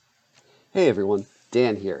Hey everyone,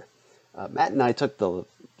 Dan here. Matt and I took the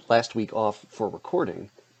last week off for recording,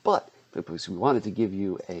 but because we wanted to give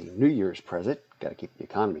you a New Year's present, got to keep the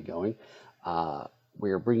economy going,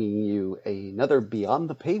 we're bringing you another Beyond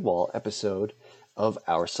the Paywall episode of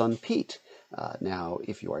Our Son Pete. Now,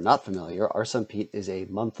 if you are not familiar, Our Son Pete is a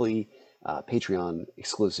monthly Patreon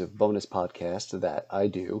exclusive bonus podcast that I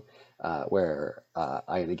do, where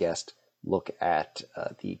I and a guest look at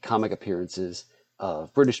the comic appearances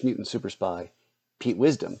of British mutant super spy Pete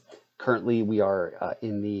Wisdom. Currently, we are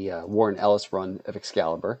in the Warren Ellis run of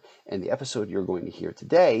Excalibur, and the episode you're going to hear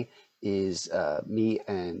today is me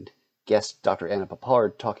and guest Dr. Anna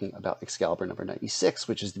Papard talking about Excalibur number 96,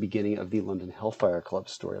 which is the beginning of the London Hellfire Club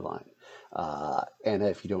storyline. Anna,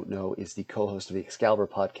 if you don't know, is the co-host of the Excalibur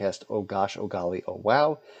podcast, Oh Gosh, Oh Golly, Oh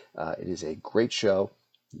Wow. It is a great show.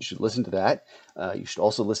 You should listen to that. You should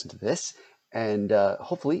also listen to this, and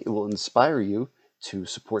hopefully it will inspire you to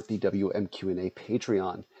support the WMQ&A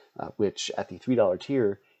Patreon, which at the $3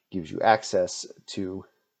 tier gives you access to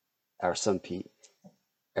Our Son Pete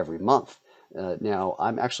every month. Now,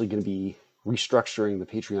 I'm actually going to be restructuring the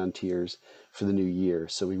Patreon tiers for the new year.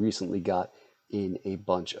 So we recently got in a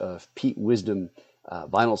bunch of Pete Wisdom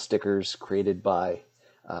vinyl stickers created by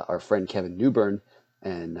our friend Kevin Newburn.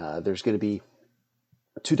 And there's going to be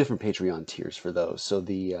two different Patreon tiers for those. So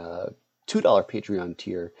the $2 Patreon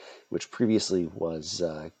tier, which previously was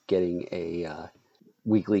getting a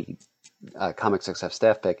weekly Comics XF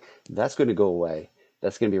staff pick, that's going to go away.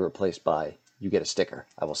 That's going to be replaced by you get a sticker.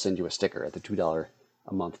 I will send you a sticker at the $2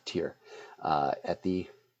 a month tier. At the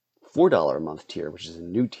 $4 a month tier, which is a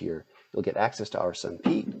new tier, you'll get access to Our Son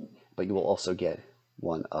Pete, but you will also get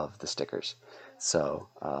one of the stickers. So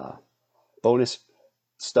bonus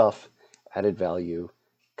stuff, added value,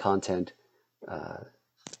 content,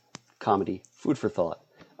 comedy, food for thought,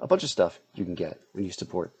 a bunch of stuff you can get when you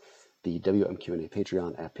support the WMQ&A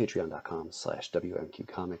Patreon at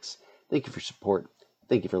patreon.com/WMQcomics. Thank you for your support.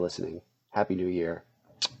 Thank you for listening. Happy New Year.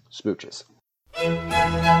 Smooches.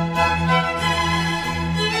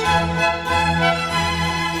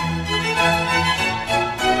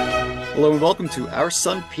 Hello and welcome to Our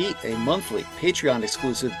Son Pete, a monthly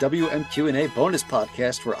Patreon-exclusive WMQ&A bonus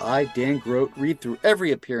podcast where I, Dan Grote, read through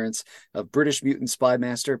every appearance of British mutant spy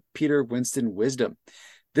master Peter Winston Wisdom.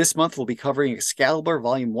 This month we'll be covering Excalibur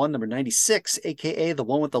Volume 1, number 96, aka the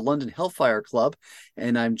one with the London Hellfire Club,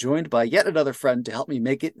 and I'm joined by yet another friend to help me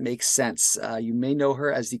make it make sense. You may know her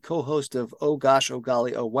as the co-host of Oh Gosh, Oh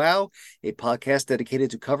Golly, Oh Wow, a podcast dedicated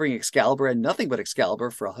to covering Excalibur and nothing but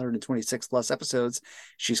Excalibur for 126 plus episodes.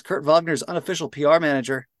 She's Kurt Wagner's unofficial PR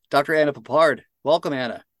manager, Dr. Anna Papard. Welcome,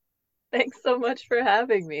 Anna. Thanks so much for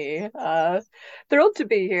having me. Thrilled to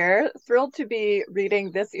be here. Thrilled to be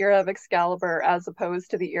reading this era of Excalibur as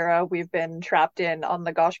opposed to the era we've been trapped in on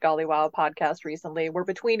the Gosh Golly Wow podcast recently. We're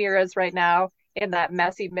between eras right now in that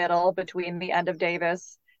messy middle between the end of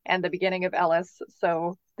Davis and the beginning of Ellis.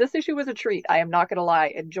 So this issue was a treat. I am not going to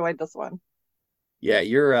lie. Enjoyed this one. Yeah,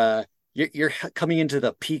 you're coming into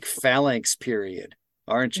the peak phalanx period,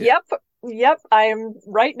 aren't you? Yep. Yep, I'm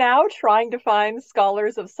right now trying to find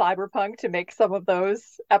scholars of cyberpunk to make some of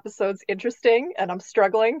those episodes interesting, and I'm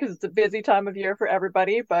struggling because it's a busy time of year for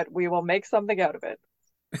everybody, but we will make something out of it.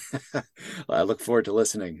 I look forward to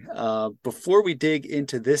listening. Before we dig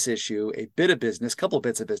into this issue, a bit of business, couple of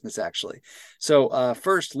bits of business actually. So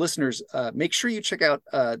first, listeners, make sure you check out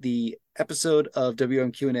the episode of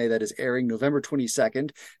WMQ&A that is airing November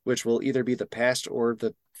 22nd, which will either be the past or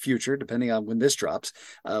the future, depending on when this drops.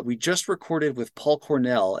 We just recorded with Paul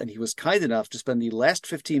Cornell, and he was kind enough to spend the last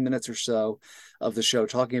 15 minutes or so of the show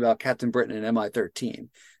talking about Captain Britain and MI-13.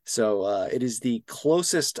 So it is the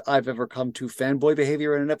closest I've ever come to fanboy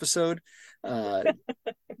behavior in an episode.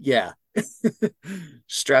 Yeah.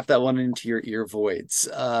 Strap that one into your ear voids.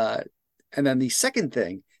 And then the second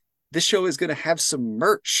thing, this show is going to have some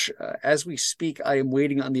merch. As we speak, I am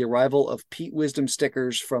waiting on the arrival of Pete Wisdom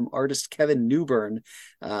stickers from artist Kevin Newburn.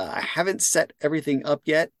 I haven't set everything up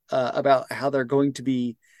yet about how they're going to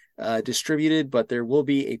be distributed, but there will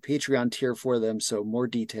be a Patreon tier for them, so more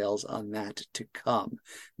details on that to come.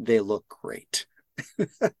 They look great.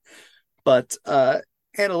 But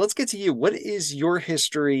Anna, let's get to you. What is your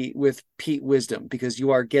history with Pete Wisdom? Because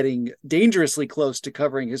you are getting dangerously close to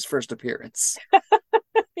covering his first appearance.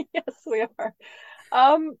 Yes, we are.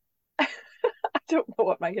 Um, I don't know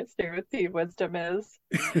what my history with Pete Wisdom is.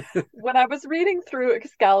 When I was reading through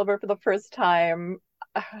Excalibur for the first time,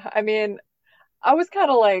 I mean, I was kind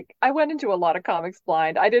of like, I went into a lot of comics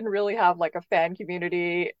blind. I didn't really have like a fan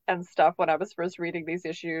community and stuff when I was first reading these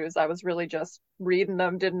issues. I was really just reading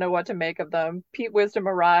them, didn't know what to make of them. Pete Wisdom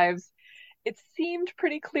arrives, it seemed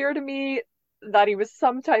pretty clear to me that he was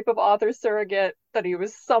some type of author surrogate, that he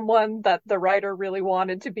was someone that the writer really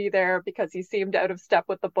wanted to be there because he seemed out of step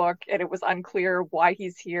with the book, and it was unclear why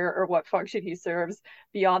he's here or what function he serves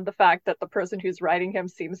beyond the fact that the person who's writing him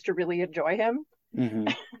seems to really enjoy him. Mm-hmm.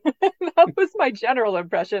 That was my general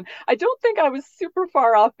impression. I don't think I was super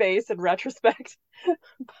far off base in retrospect, but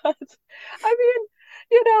I mean,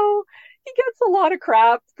 you know, he gets a lot of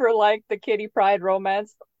crap for like the Kitty Pryde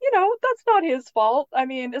romance. That's not his fault. I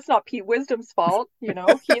mean, it's not Pete Wisdom's fault.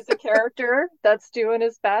 He's a character that's doing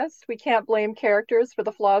his best. We can't blame characters for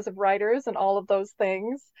the flaws of writers and all of those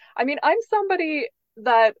things. I mean, I'm somebody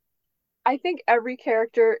that I think every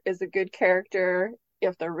character is a good character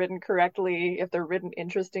if they're written correctly, if they're written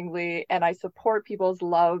interestingly, and I support people's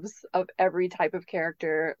loves of every type of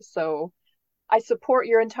character. So I support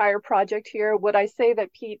your entire project here. Would I say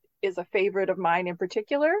that Pete is a favorite of mine in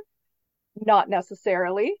particular? Not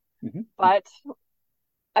necessarily, Mm-hmm. but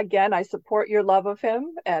again, I support your love of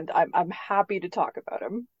him, and I'm happy to talk about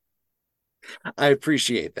him. I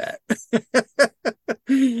appreciate that.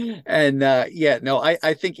 And yeah, no,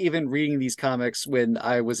 I think even reading these comics when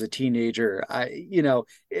I was a teenager,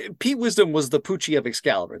 Pete Wisdom was the Poochie of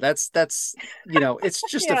Excalibur. That's it's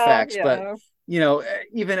just a Yeah, fact. But yeah.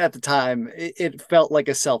 even at the time, it felt like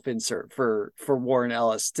a self-insert for Warren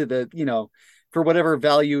Ellis to for whatever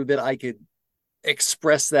value that I could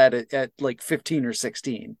express that at like 15 or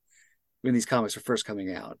 16 when these comics were first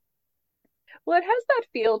coming out. Well, it has that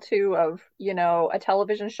feel too of, a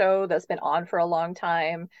television show that's been on for a long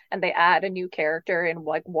time and they add a new character in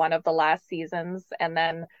like one of the last seasons, and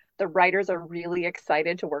then the writers are really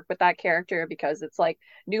excited to work with that character because it's like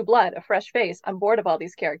new blood, a fresh face. I'm bored of all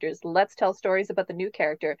these characters. Let's tell stories about the new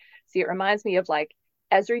character. See, it reminds me of like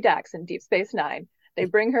Ezri Dax in Deep Space Nine. They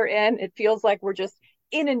bring her in. It feels like we're just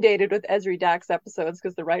inundated with Ezri Dax episodes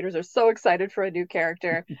because the writers are so excited for a new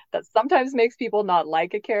character. That sometimes makes people not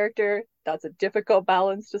like a character. That's a difficult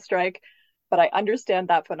balance to strike, but I understand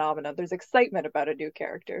that phenomenon. There's excitement about a new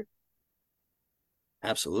character.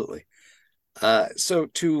 Absolutely. So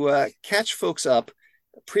to catch folks up,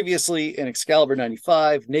 previously in Excalibur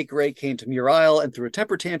 95, Nate Gray came to Muir Isle and threw a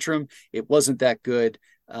temper tantrum. It wasn't that good.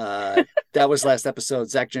 That was last episode.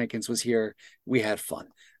 Zach Jenkins was here. We had fun.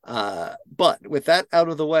 But with that out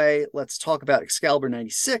of the way, let's talk about Excalibur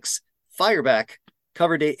 96, Fireback,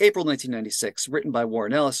 cover date April 1996, written by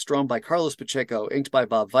Warren Ellis, drawn by Carlos Pacheco, inked by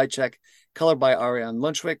Bob Wycheck, colored by Ariane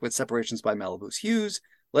Lunchwick, with separations by Malibu's Hughes,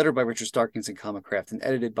 lettered by Richard Starkins and Comicraft, and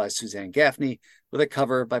edited by Suzanne Gaffney, with a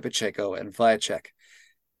cover by Pacheco and Wycheck.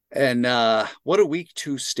 And what a week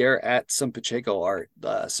to stare at some Pacheco art.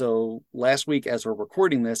 So last week, as we're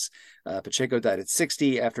recording this, Pacheco died at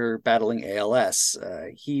 60 after battling ALS.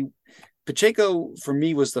 Pacheco, for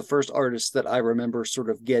me, was the first artist that I remember sort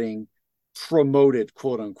of getting promoted,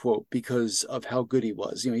 quote unquote, because of how good he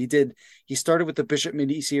was. He started with the Bishop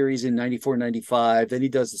miniseries in 94, 95. Then he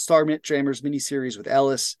does the Starjammers miniseries with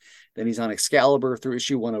Ellis. Then he's on Excalibur through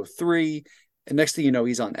issue 103. And next thing you know,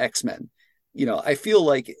 he's on X-Men. I feel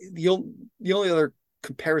like the only other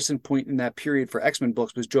comparison point in that period for X-Men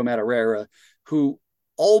books was Joe Madureira, who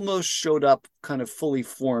almost showed up kind of fully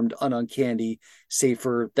formed on Uncanny, save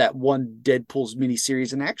for that one Deadpool's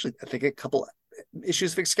miniseries, and actually I think a couple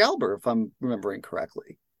issues of Excalibur, if I'm remembering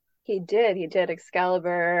correctly. He did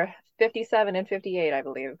Excalibur 57 and 58, I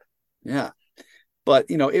believe. Yeah. But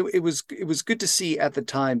it was good to see at the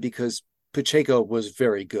time because Pacheco was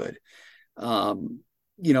very good.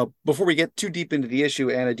 Before we get too deep into the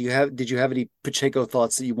issue, Anna, did you have any Pacheco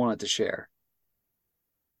thoughts that you wanted to share?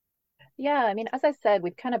 Yeah, I mean, as I said,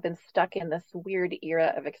 we've kind of been stuck in this weird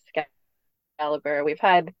era of Excalibur. We've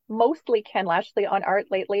had mostly Ken Lashley on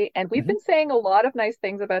art lately, and we've Mm-hmm. been saying a lot of nice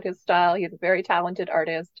things about his style. He's a very talented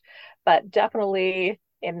artist, but definitely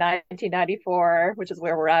in 1994, which is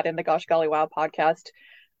where we're at in the Gosh Golly Wow podcast,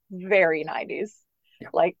 very 90s. Yeah.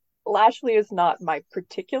 Like, Lashley is not my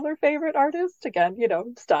particular favorite artist. Again,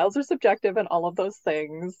 styles are subjective and all of those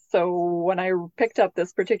things. So when I picked up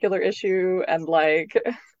this particular issue and like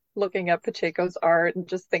looking at Pacheco's art and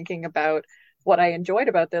just thinking about what I enjoyed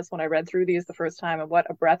about this when I read through these the first time and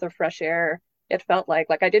what a breath of fresh air it felt like.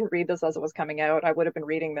 Like, I didn't read this as it was coming out. I would have been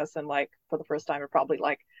reading this in like for the first time in probably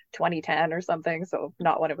like 2010 or something. So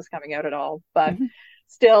not when it was coming out at all. But Mm-hmm.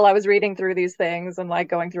 still, I was reading through these things and like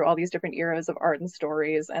going through all these different eras of art and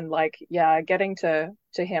stories, and like, yeah, getting to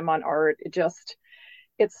him on art,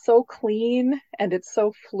 it's so clean and it's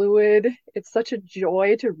so fluid. It's such a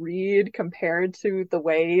joy to read compared to the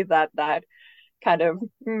way that kind of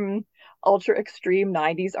ultra extreme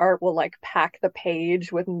 90s art will like pack the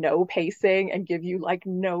page with no pacing and give you like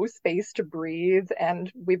no space to breathe.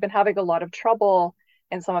 And we've been having a lot of trouble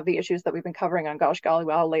in some of the issues that we've been covering on Gosh Golly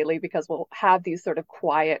Wow lately because we'll have these sort of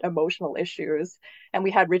quiet emotional issues. And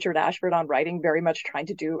we had Richard Ashford on writing very much trying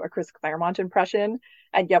to do a Chris Claremont impression.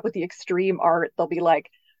 And yet with the extreme art, there'll be like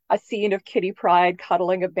a scene of Kitty Pryde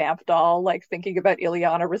cuddling a Banff doll, like thinking about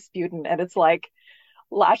Ileana Rasputin. And it's like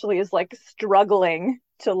Lashley is like struggling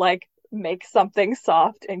to like make something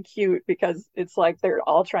soft and cute because it's like they're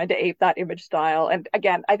all trying to ape that image style. And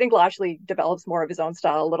again, I think Lashley develops more of his own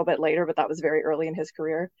style a little bit later, but that was very early in his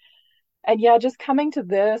career. And yeah, just coming to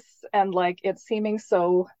this and like it seeming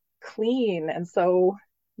so clean and so,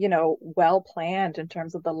 well planned in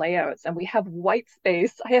terms of the layouts. And we have white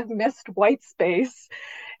space. I have missed white space.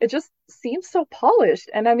 It just seems so polished.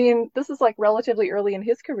 And I mean, this is like relatively early in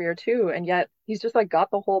his career too. And yet he's just like got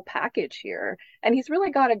the whole package here. And he's really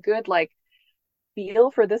got a good like feel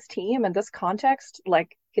for this team and this context.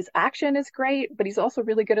 Like his action is great, but he's also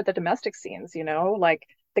really good at the domestic scenes, like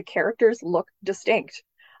the characters look distinct.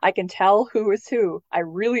 I can tell who is who. I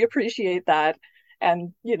really appreciate that.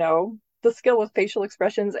 And, the skill with facial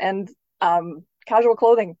expressions and casual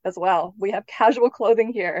clothing as well. We have casual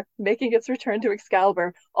clothing here, making its return to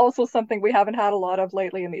Excalibur. Also something we haven't had a lot of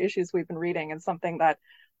lately in the issues we've been reading, and something that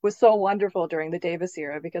was so wonderful during the Davis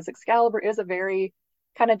era, because Excalibur is a very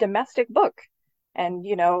kind of domestic book. And,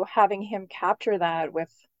 having him capture that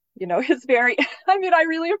with, his very, I mean, I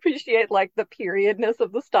really appreciate like the periodness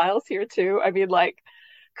of the styles here too. I mean, like,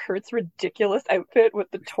 Kurt's ridiculous outfit with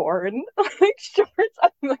the torn like shorts.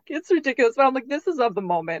 I'm like, it's ridiculous. But I'm like, this is of the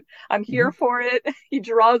moment. I'm here for it. He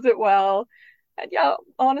draws it well. And yeah,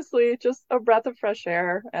 honestly, just a breath of fresh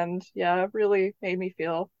air. And yeah, it really made me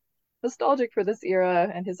feel nostalgic for this era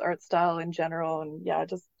and his art style in general. And yeah,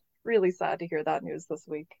 just really sad to hear that news this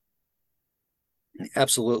week.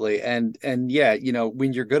 Absolutely. And yeah,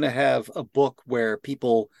 when you're going to have a book where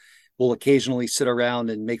people will occasionally sit around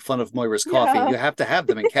and make fun of Moira's coffee, you have to have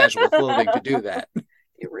them in casual clothing to do that.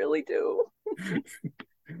 You really do.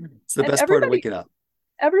 It's the best part of waking up.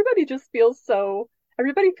 Everybody feels so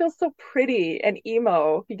pretty and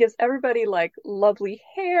emo. He gives everybody like lovely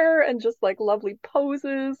hair and just like lovely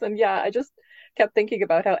poses. And yeah, I just kept thinking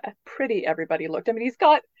about how pretty everybody looked. I mean, he's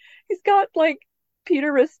got like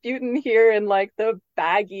Peter Rasputin here in like the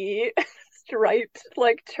baggy striped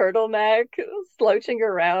like turtleneck, slouching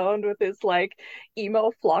around with his like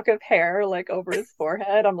emo flock of hair like over his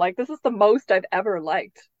forehead. I'm like, this is the most I've ever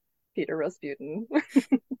liked Peter Rasputin.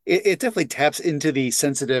 It definitely taps into the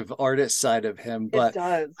sensitive artist side of him, but it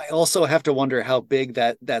does. I also have to wonder how big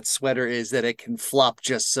that sweater is that it can flop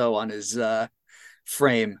just so on his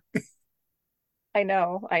frame. I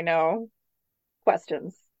know.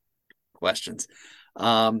 Questions.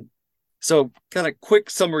 So kind of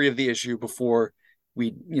quick summary of the issue before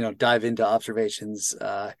we, dive into observations.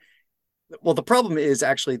 Well, the problem is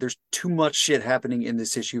actually there's too much shit happening in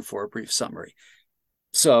this issue for a brief summary.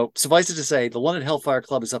 So suffice it to say, the London Hellfire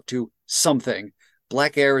Club is up to something.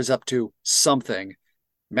 Black Air is up to something.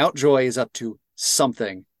 Mountjoy is up to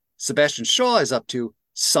something. Sebastian Shaw is up to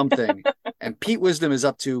something. And Pete Wisdom is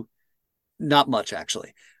up to not much,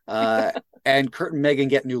 actually. And Kurt and Megan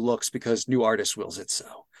get new looks because new artist wills it so.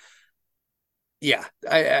 Yeah,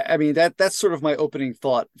 I mean that's sort of my opening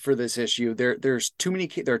thought for this issue. There are too many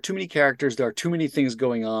characters, there are too many things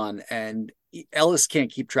going on, and Ellis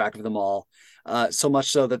can't keep track of them all. So much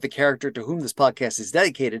so that the character to whom this podcast is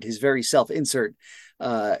dedicated, his very self-insert,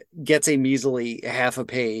 gets a measly half a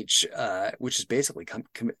page, which is basically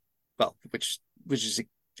which is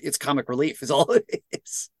it's comic relief is all it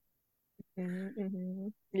is. Mm-hmm.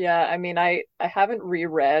 Yeah, I mean, I haven't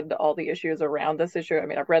reread all the issues around this issue. I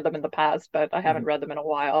mean, I've read them in the past, but I haven't read them in a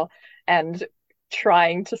while. And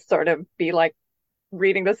trying to sort of be like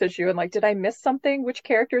reading this issue and like, did I miss something? Which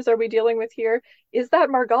characters are we dealing with here? Is that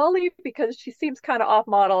Margali? Because she seems kind of off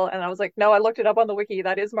model. And I was like, no, I looked it up on the wiki.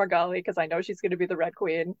 That is Margali because I know she's going to be the Red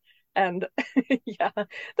Queen. And yeah,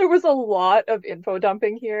 there was a lot of info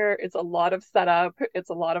dumping here. It's a lot of setup. It's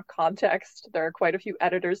a lot of context. There are quite a few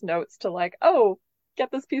editor's notes to like, oh, get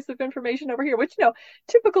this piece of information over here, which,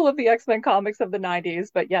 typical of the X-Men comics of the 90s.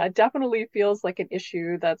 But yeah, it definitely feels like an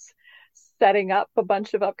issue that's setting up a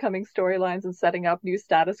bunch of upcoming storylines and setting up new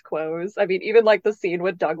status quos. I mean, even like the scene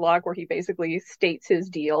with Douglock where he basically states his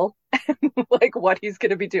deal, like what he's going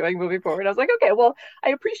to be doing moving forward. I was like, okay, well, I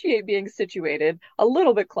appreciate being situated. A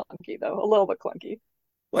little bit clunky, though. A little bit clunky.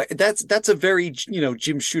 Well, that's a very,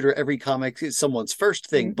 Jim Shooter, every comic is someone's first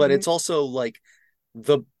thing, but it's also like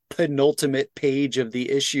the penultimate page of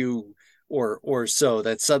the issue or so,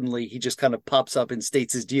 that suddenly he just kind of pops up and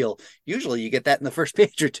states his deal. Usually you get that in the first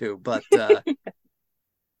page or two, but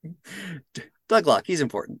Doug Locke, he's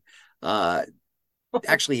important.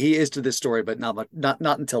 Actually, he is to this story, but not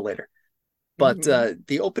until later. But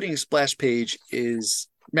the opening splash page is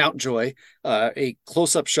Mountjoy, a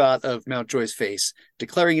close-up shot of Mountjoy's face,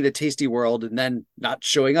 declaring it a tasty world, and then not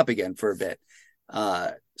showing up again for a bit.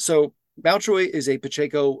 So Mountjoy is a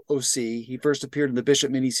Pacheco OC. He first appeared in the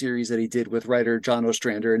Bishop miniseries that he did with writer John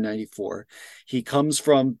Ostrander in '94. He comes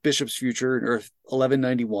from Bishop's future in Earth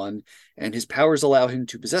 1191, and his powers allow him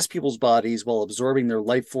to possess people's bodies while absorbing their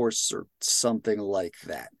life force or something like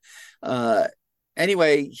that.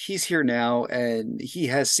 Anyway, he's here now, and he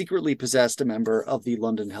has secretly possessed a member of the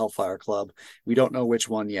London Hellfire Club. We don't know which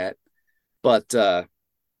one yet, but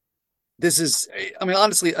this is, I mean,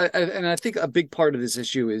 honestly, and I think a big part of this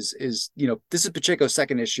issue is this is Pacheco's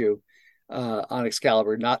second issue on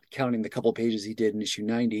Excalibur, not counting the couple pages he did in issue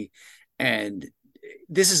 90, and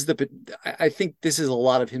I think this is a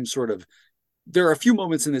lot of him sort of. There are a few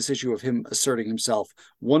moments in this issue of him asserting himself.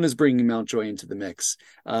 One is bringing Mountjoy into the mix.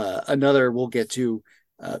 Another we'll get to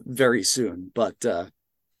very soon. But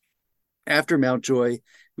after Mountjoy,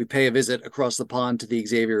 we pay a visit across the pond to the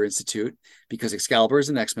Xavier Institute, because Excalibur is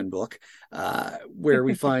an X-Men book, where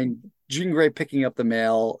we find Jean Grey picking up the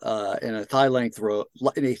mail in a thigh-length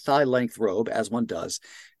robe, as one does,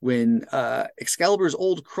 when Excalibur's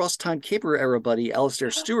old cross-time Caper era buddy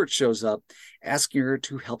Alistair Stewart shows up, asking her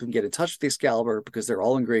to help him get in touch with Excalibur because they're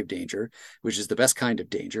all in grave danger, which is the best kind of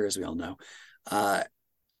danger, as we all know.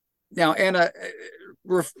 Now, Anna,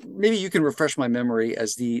 maybe you can refresh my memory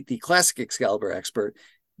as the classic Excalibur expert.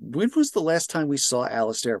 When was the last time we saw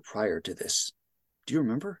Alistair prior to this? Do you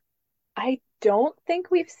remember? I don't think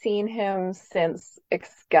we've seen him since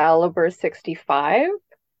Excalibur 65.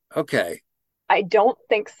 Okay. I don't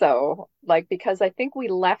think so. Because I think we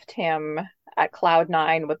left him at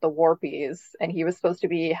Cloud9 with the Warpies, and he was supposed to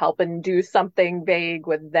be helping do something vague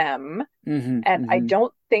with them. I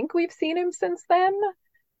don't think we've seen him since then.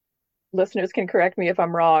 Listeners can correct me if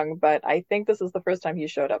I'm wrong, but I think this is the first time he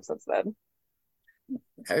showed up since then.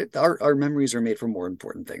 Our memories are made for more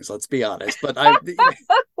important things, let's be honest. But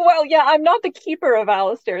well, yeah, I'm not the keeper of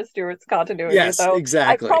Alistair Stewart's continuity. Yes, though.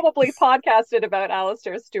 exactly. I probably podcasted about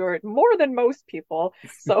Alistair Stewart more than most people,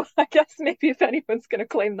 so I guess maybe if anyone's going to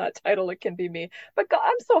claim that title, it can be me. But God,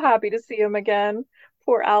 I'm so happy to see him again.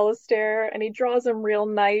 Poor Alistair, and he draws him real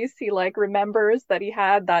nice. He remembers that he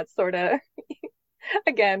had that sort of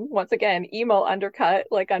once again emo undercut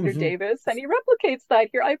under Davis, and he replicates that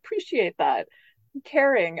here. I appreciate that.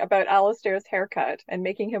 Caring about Alistair's haircut and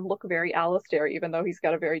making him look very Alistair, even though he's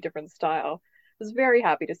got a very different style. I was very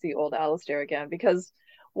happy to see old Alistair again, because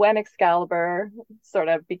when Excalibur sort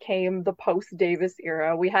of became the post-Davis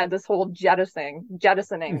era, we had this whole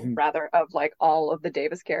jettisoning rather, of all of the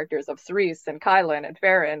Davis characters, of Threese and Kylan and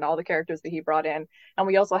Farron, all the characters that he brought in. And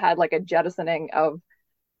we also had a jettisoning of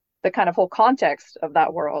the kind of whole context of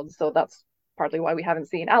that world. So that's partly why we haven't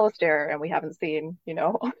seen Alistair, and we haven't seen,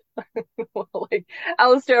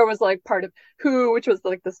 Alistair was part of Who, which was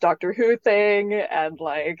this Doctor Who thing, and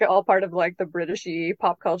all part of the Britishy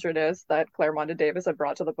pop cultureness that Claremont and Davis had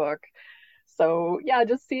brought to the book. So yeah,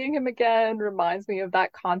 just seeing him again reminds me of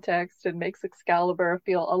that context and makes Excalibur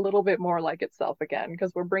feel a little bit more like itself again,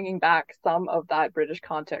 because we're bringing back some of that British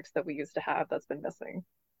context that we used to have that's been missing.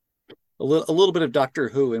 A little bit of Doctor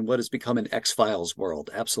Who in what has become an X-Files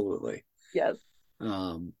world. Absolutely. Yes.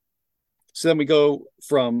 So then we go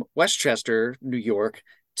from Westchester, New York,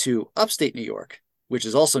 to upstate New York, which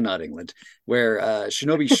is also not England, where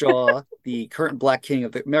Shinobi Shaw, the current Black King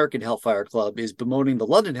of the American Hellfire Club, is bemoaning the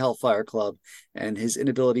London Hellfire Club and his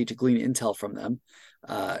inability to glean intel from them.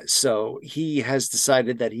 So he has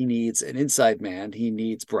decided that he needs an inside man. He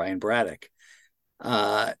needs Brian Braddock.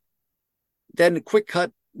 Then a quick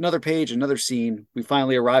cut, another page, another scene. We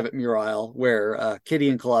finally arrive at Muir Isle, where Kitty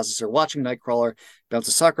and Colossus are watching Nightcrawler bounce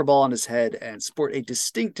a soccer ball on his head and sport a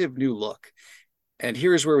distinctive new look. And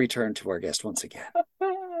here's where we turn to our guest once again.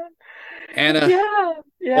 Anna,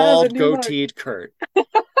 bald, goateed Kurt.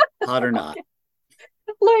 Hot or not?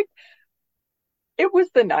 It was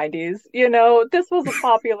the 90s, this was a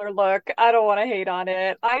popular look. I don't want to hate on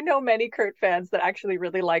it. I know many Kurt fans that actually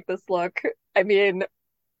really like this look. I mean,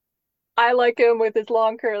 I like him with his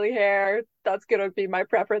long curly hair. That's going to be my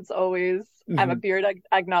preference always. I'm a beard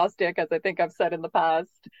agnostic, as I think I've said in the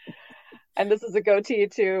past. And this is a goatee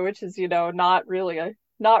too, which is, not really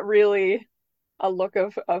a look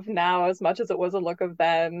of now as much as it was a look of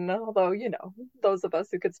then. Although, those of us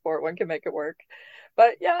who could sport one can make it work.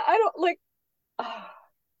 But yeah, I don't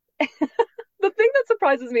the thing that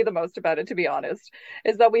surprises me the most about it, to be honest,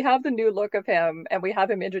 is that we have the new look of him and we have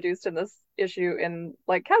him introduced in this issue in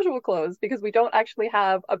like casual clothes because we don't actually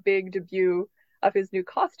have a big debut of his new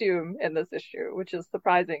costume in this issue, which is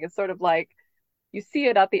surprising. It's sort of like you see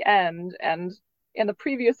it at the end, and in the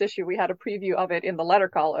previous issue we had a preview of it in the letter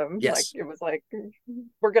column. Like Yes. it was like,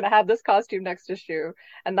 we're going to have this costume next issue,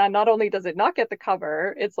 and then not only does it not get the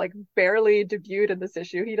cover, it's like barely debuted in this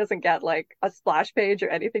issue. He doesn't get like a splash page or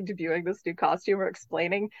anything debuting this new costume or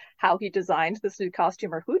explaining how he designed this new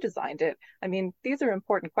costume or who designed it. I mean, these are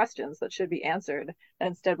important questions that should be answered, and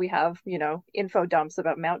instead we have, info dumps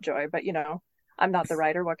about Mountjoy. But I'm not the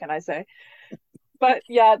writer, what can I say? But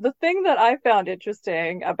yeah, the thing that I found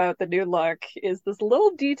interesting about the new look is this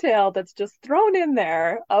little detail that's just thrown in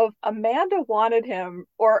there of Amanda wanted him,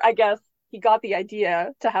 or I guess he got the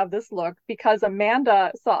idea to have this look because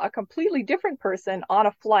Amanda saw a completely different person on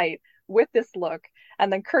a flight with this look.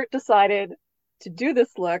 And then Kurt decided to do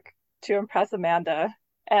this look to impress Amanda.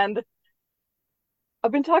 And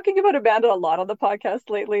I've been talking about Amanda a lot on the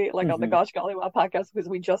podcast lately, like on the Gosh Golly Wow podcast, because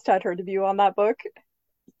we just had her debut on that book.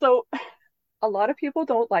 So a lot of people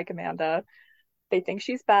don't like Amanda. They think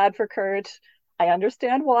she's bad for Kurt. I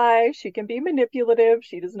understand why. She can be manipulative.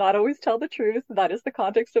 She does not always tell the truth. That is the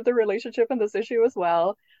context of the relationship in this issue as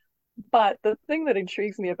well. But the thing that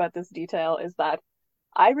intrigues me about this detail is that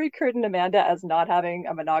I read Kurt and Amanda as not having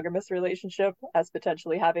a monogamous relationship, as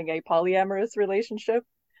potentially having a polyamorous relationship.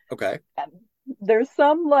 Okay. And there's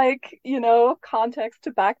some context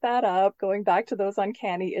to back that up. Going back to those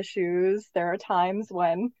uncanny issues, there are times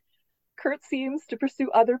when Kurt seems to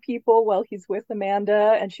pursue other people while he's with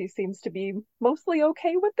Amanda, and she seems to be mostly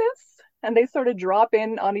okay with this. And they sort of drop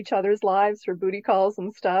in on each other's lives for booty calls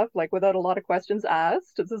and stuff, like without a lot of questions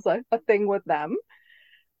asked. This is a thing with them.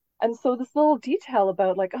 And so this little detail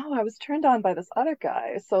about like, oh, I was turned on by this other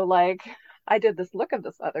guy. So like I did this look of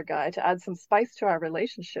this other guy to add some spice to our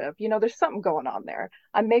relationship. There's something going on there.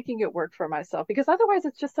 I'm making it work for myself because otherwise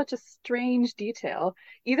it's just such a strange detail.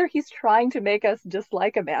 Either he's trying to make us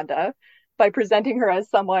dislike Amanda by presenting her as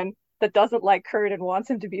someone that doesn't like Kurt and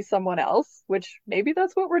wants him to be someone else, which maybe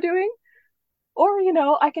that's what we're doing. Or,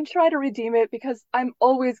 I can try to redeem it because I'm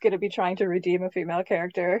always going to be trying to redeem a female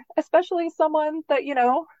character, especially someone that,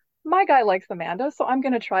 my guy likes Amanda, so I'm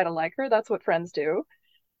going to try to like her. That's what friends do.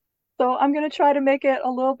 So I'm going to try to make it a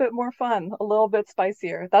little bit more fun, a little bit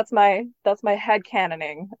spicier. That's my head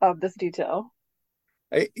canoning of this detail.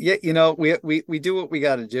 Yeah, we do what we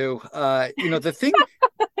got to do. The thing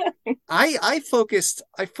I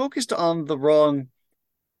focused on the wrong,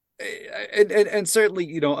 and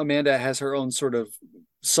certainly Amanda has her own sort of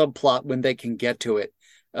subplot when they can get to it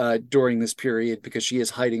during this period, because she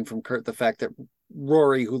is hiding from Kurt the fact that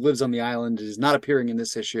Rory, who lives on the island, is not appearing in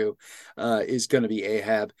this issue, is going to be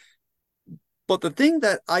Ahab. But the thing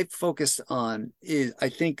that I focused on is, I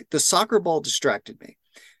think the soccer ball distracted me.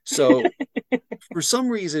 So for some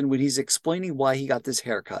reason, when he's explaining why he got this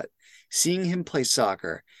haircut, seeing him play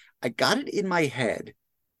soccer, I got it in my head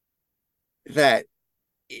that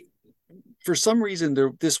for some reason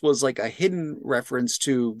this was like a hidden reference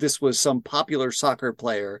to, this was some popular soccer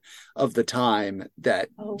player of the time that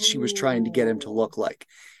she was trying to get him to look like.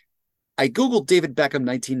 I Googled David Beckham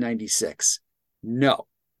 1996. No.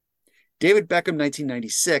 David Beckham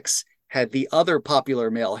 1996 had the other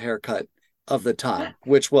popular male haircut of the time,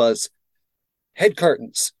 which was head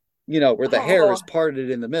curtains, where the hair is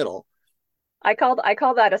parted in the middle. I call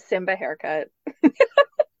that a Simba haircut.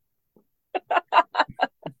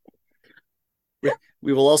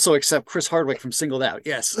 We will also accept Chris Hardwick from Singled Out.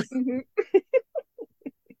 Yes. Mm-hmm.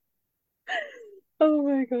 Oh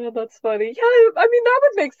my God, that's funny. Yeah, I mean, that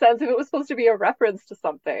would make sense if it was supposed to be a reference to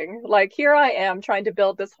something. Like, here I am trying to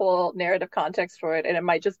build this whole narrative context for it, and it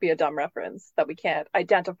might just be a dumb reference that we can't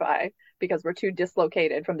identify because we're too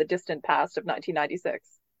dislocated from the distant past of 1996.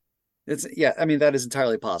 I mean, that is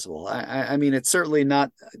entirely possible. I mean, it's certainly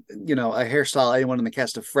not, a hairstyle anyone in the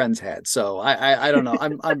cast of Friends had. So I don't know.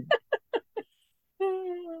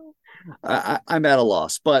 I'm at a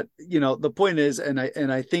loss. But the point is, and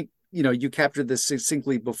I think you captured this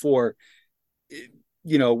succinctly before.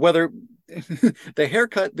 Whether the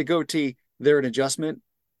haircut, the goatee, they're an adjustment.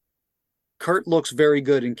 Kurt looks very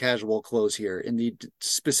good in casual clothes here, in the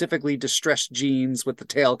specifically distressed jeans with the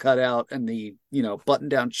tail cut out and the button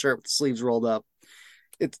down shirt with the sleeves rolled up.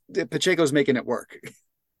 Pacheco's making it work.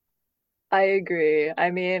 I agree. I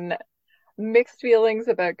mean, mixed feelings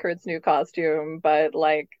about Kurt's new costume, but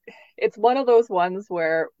like it's one of those ones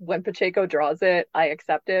where when Pacheco draws it, I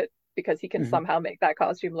accept it because he can somehow make that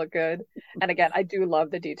costume look good. And again, I do love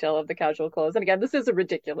the detail of the casual clothes. And again, this is a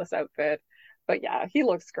ridiculous outfit. But yeah, he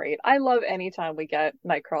looks great. I love anytime we get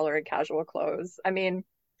Nightcrawler in casual clothes. I mean,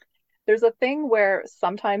 there's a thing where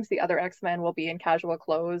sometimes the other X-Men will be in casual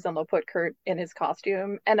clothes and they'll put Kurt in his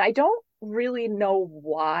costume. And I don't really know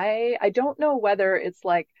why. I don't know whether it's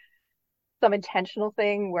like some intentional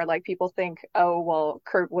thing where like people think, oh, well,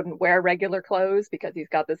 Kurt wouldn't wear regular clothes because he's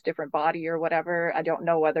got this different body or whatever. I don't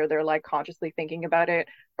know whether they're like consciously thinking about it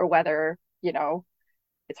or whether,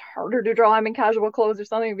 it's harder to draw him in casual clothes or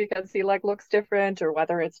something because he like looks different or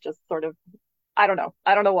whether it's just sort of I don't know.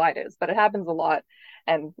 I don't know why it is, but it happens a lot.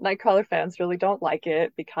 And Nightcrawler fans really don't like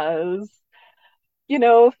it because,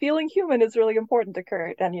 feeling human is really important to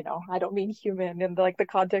Kurt. And, I don't mean human in like the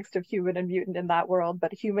context of human and mutant in that world,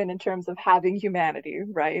 but human in terms of having humanity,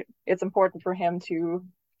 right? It's important for him to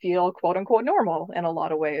feel quote unquote normal in a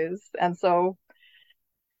lot of ways. And so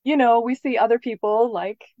we see other people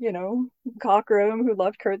like, Cockrum, who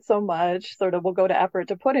loved Kurt so much, sort of will go to effort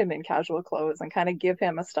to put him in casual clothes and kind of give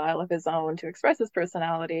him a style of his own to express his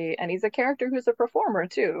personality. And he's a character who's a performer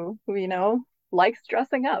too, who, likes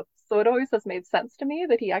dressing up. So it always has made sense to me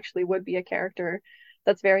that he actually would be a character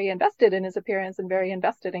that's very invested in his appearance and very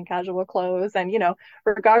invested in casual clothes. And,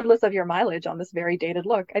 regardless of your mileage on this very dated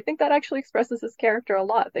look, I think that actually expresses his character a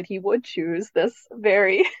lot, that he would choose this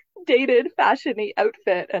very dated, fashiony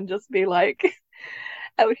outfit and just be like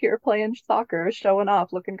out here playing soccer, showing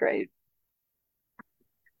off, looking great.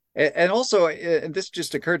 And also, and this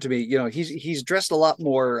just occurred to me, he's dressed a lot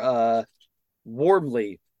more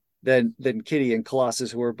warmly than Kitty and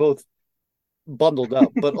Colossus, who are both bundled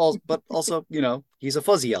up, but also, he's a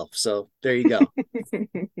fuzzy elf, so there you go.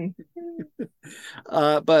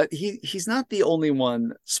 But he's not the only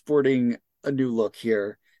one sporting a new look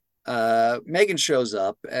here. Megan shows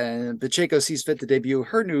up, and Pacheco sees fit to debut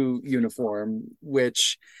her new uniform,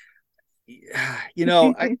 which,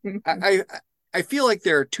 I feel like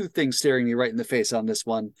there are two things staring me right in the face on this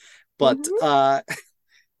one. But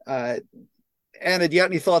Anna, do you have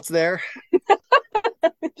any thoughts there?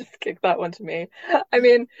 Just kick that one to me. I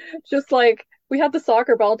mean, just like we had the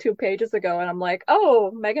soccer ball 2 pages ago, and I'm like, oh,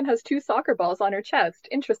 Megan has 2 soccer balls on her chest.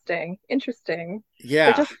 Interesting, interesting.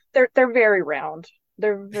 Yeah. They're very round.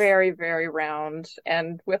 They're very, very round,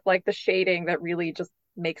 and with like the shading that really just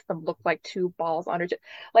makes them look like 2 balls on her chest.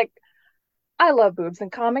 Like, I love boobs in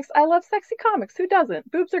comics. I love sexy comics. Who doesn't?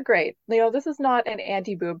 Boobs are great. This is not an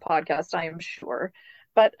anti-boob podcast, I am sure.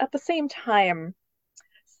 But at the same time,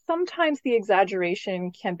 sometimes the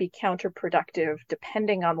exaggeration can be counterproductive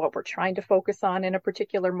depending on what we're trying to focus on in a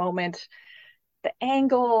particular moment. The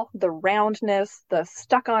angle, the roundness, the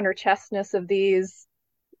stuck on her chestness of these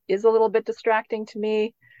is a little bit distracting to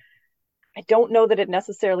me. I don't know that it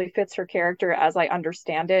necessarily fits her character as I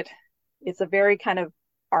understand it. It's a very kind of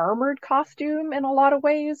armored costume in a lot of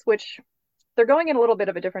ways, which they're going in a little bit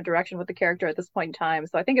of a different direction with the character at this point in time.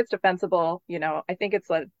 So I think it's defensible. I think it's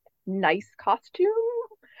a nice costume,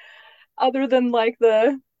 other than like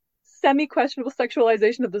the semi-questionable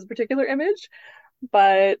sexualization of this particular image.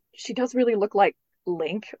 But she does really look like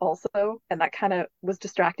Link also, and that kind of was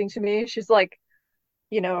distracting to me. She's like,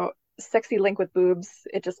 sexy Link with boobs.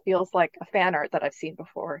 It just feels like a fan art that I've seen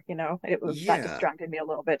before. That distracted me a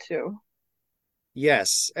little bit too.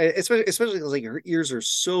 Yes, especially like her ears are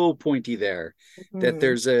so pointy there that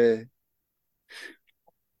there's a I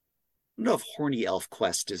don't know if horny elf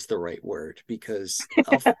quest is the right word, because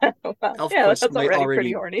elf quest might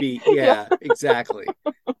already be exactly.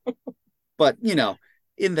 But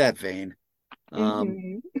in that vein,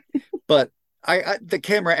 but I the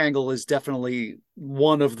camera angle is definitely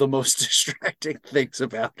one of the most distracting things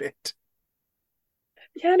about it.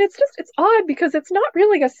 Yeah, and it's odd because it's not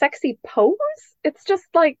really a sexy pose. It's just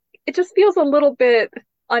like it just feels a little bit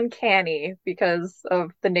uncanny because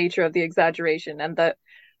of the nature of the exaggeration and the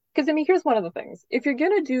because I mean, here's one of the things. If you're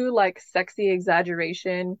gonna do like sexy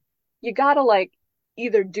exaggeration, you gotta like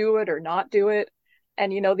either do it or not do it.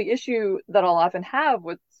 And the issue that I'll often have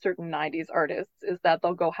with certain 90s artists is that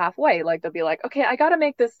they'll go halfway. Like they'll be like, okay, I gotta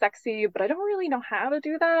make this sexy, but I don't really know how to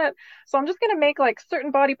do that. So I'm just gonna make like certain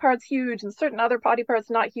body parts huge and certain other body parts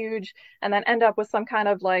not huge, and then end up with some kind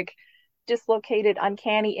of like dislocated,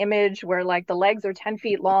 uncanny image where like the legs are 10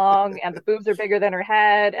 feet long and the boobs are bigger than her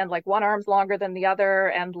head and like one arm's longer than the other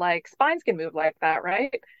and like spines can move like that,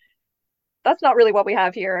 right? That's not really what we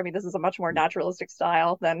have here. I mean, this is a much more naturalistic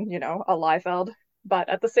style than, a Liefeld. But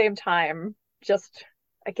at the same time, just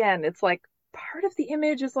again, it's like part of the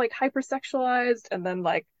image is like hypersexualized and then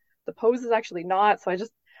like the pose is actually not. So I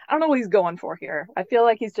don't know what he's going for here. I feel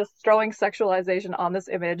like he's just throwing sexualization on this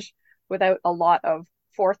image without a lot of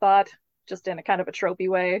forethought, just in a kind of a tropey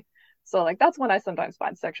way. So like that's when I sometimes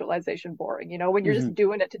find sexualization boring, when you're just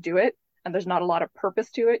doing it to do it. and there's not a lot of purpose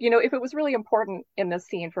to it. If it was really important in this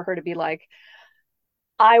scene for her to be like,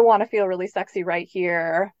 I want to feel really sexy right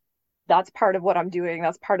here, that's part of what I'm doing,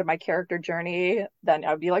 that's part of my character journey, then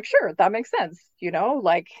I'd be like, sure, that makes sense.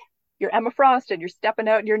 Like you're Emma Frost and you're stepping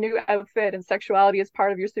out in your new outfit and sexuality is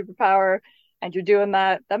part of your superpower and you're doing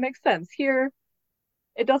that. That makes sense. Here,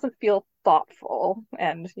 it doesn't feel thoughtful.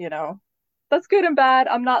 And, that's good and bad.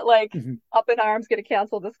 I'm not like up in arms, going to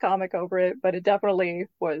cancel this comic over it, but it definitely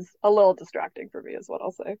was a little distracting for me, is what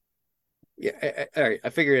I'll say. Yeah, all right. I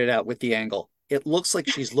figured it out with the angle. It looks like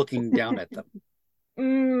she's looking down at them.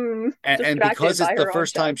 And because it's the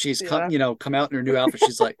first time she's come out in her new outfit,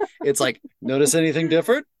 she's like, it's like, notice anything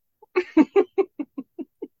different?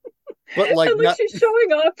 But like, she's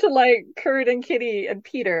showing off to like Kurt and Kitty and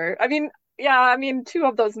Peter. I mean, yeah, two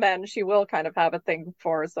of those men she will kind of have a thing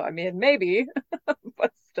for. So maybe,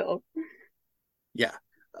 but still. Yeah.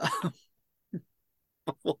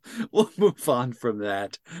 We'll move on from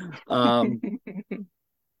that. But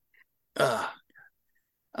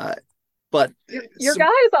your guy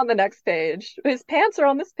is on the next page. His pants are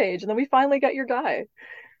on this page, and then we finally get your guy.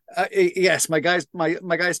 Yes, my guy's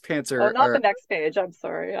pants are. Oh, not the next page. I'm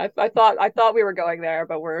sorry. I thought we were going there,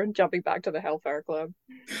 but we're jumping back to the Hellfire Club.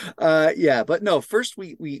 Yeah, but no. First,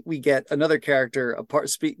 we get another character apart.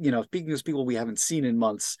 Speaking of people we haven't seen in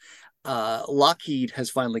months. Lockheed has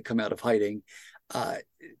finally come out of hiding.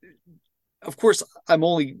 Of course, I'm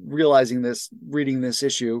only realizing this reading this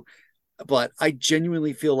issue, but I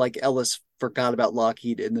genuinely feel like Ellis forgot about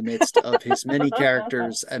Lockheed in the midst of his many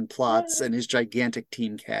characters and plots and his gigantic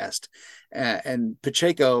team cast. And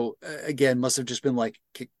Pacheco, again, must have just been like,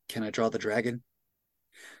 can I draw the dragon?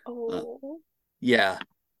 Yeah.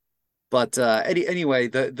 But anyway,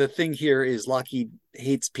 the thing here is Lockheed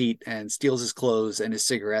hates Pete and steals his clothes and his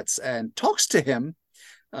cigarettes and talks to him.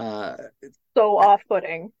 So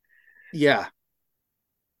off-putting. Yeah.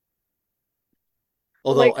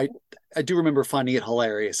 Although I do remember finding it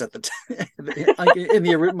hilarious at the time in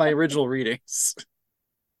my original readings.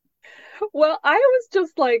 Well, I was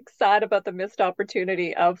just like sad about the missed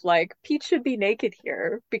opportunity of like Pete should be naked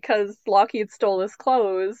here because Lockheed stole his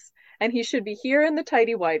clothes and he should be here in the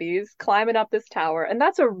tidy whities climbing up this tower, and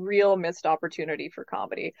that's a real missed opportunity for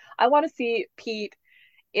comedy. I want to see Pete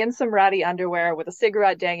in some ratty underwear with a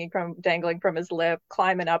cigarette dangling from his lip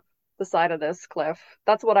climbing up the side of this cliff.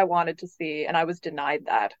 That's what I wanted to see, and I was denied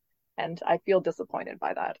that, and I feel disappointed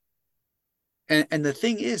by that. And the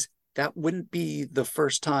thing is, that wouldn't be the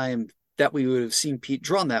first time that we would have seen Pete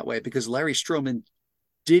drawn that way, because Larry Stroman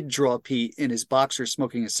did draw Pete in his boxer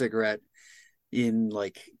smoking a cigarette in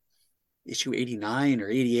like issue 89 or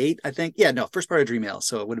 88, I think. Yeah, no, first part of Dream Ale,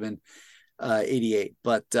 so it would have been 88.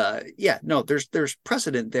 But yeah, no, there's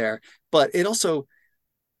precedent there, but it also,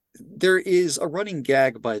 there is a running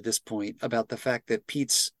gag by this point about the fact that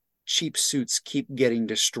Pete's cheap suits keep getting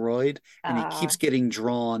destroyed and he keeps getting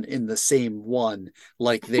drawn in the same one,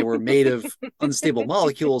 like they were made of unstable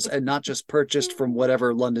molecules and not just purchased from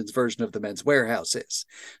whatever London's version of the Men's Warehouse is.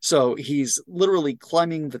 So he's literally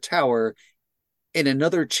climbing the tower in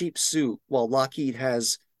another cheap suit while Lockheed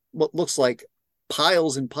has what looks like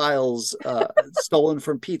piles and piles stolen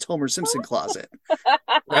from Pete's Homer Simpson closet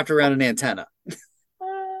wrapped around an antenna.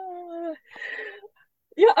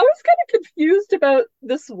 Yeah, I was kind of confused about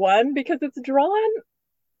this one because it's drawn,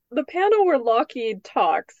 the panel where Lockheed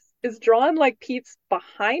talks is drawn like Pete's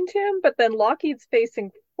behind him, but then Lockheed's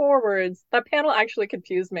facing forwards. That panel actually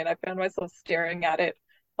confused me, and I found myself staring at it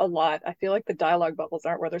a lot. I feel like the dialogue bubbles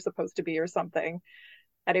aren't where they're supposed to be or something.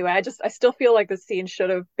 Anyway, I still feel like the scene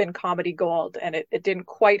should have been comedy gold, and it didn't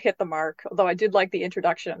quite hit the mark. Although I did like the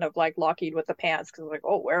introduction of like Lockheed with the pants, because like,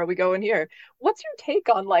 oh, where are we going here? What's your take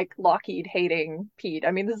on like Lockheed hating Pete?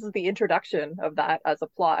 I mean, this is the introduction of that as a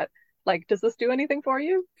plot. Like, does this do anything for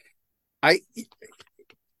you?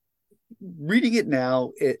 Reading it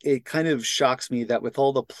now, it kind of shocks me that with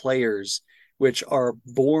all the players which are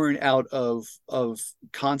born out of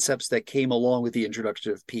concepts that came along with the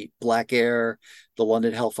introduction of Pete, Black Air, the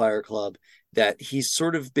London Hellfire Club, that he's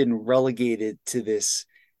sort of been relegated to this,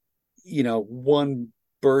 one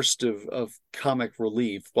burst of comic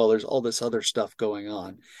relief while there's all this other stuff going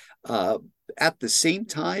on. At the same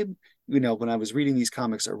time, when I was reading these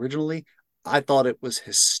comics originally, I thought it was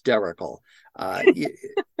hysterical.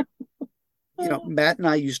 Matt and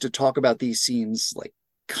I used to talk about these scenes like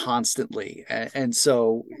constantly, and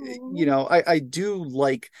so I do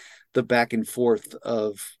like the back and forth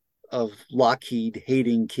of Lockheed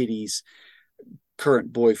hating Kitty's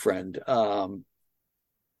current boyfriend,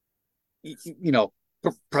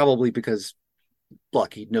 probably because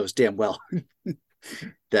Lockheed knows damn well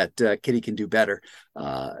that Kitty can do better,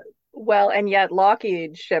 Well, and yet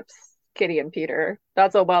Lockheed ships Kitty and Peter.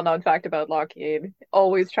 That's a well-known fact about Lockheed.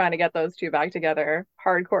 Always trying to get those two back together.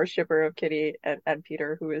 Hardcore shipper of Kitty and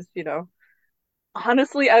Peter, who is,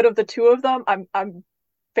 honestly, out of the two of them, I'm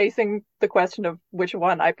facing the question of which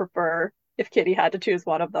one I prefer if Kitty had to choose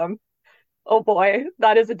one of them. Oh boy,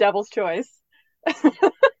 that is a devil's choice.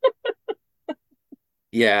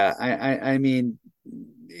 Yeah, I mean,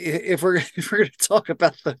 if we're if we're going to talk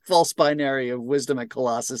about the false binary of wisdom and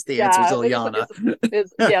Colossus, the answer is Yeah, Ilyana.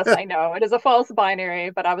 yes, I know. It is a false binary,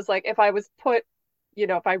 but I was like, if I was put,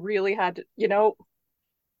 if I really had to,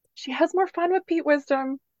 she has more fun with Pete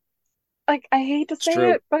Wisdom. Like, I hate to It's say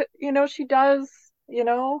true. it, but she does, you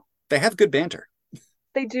know, They have good banter.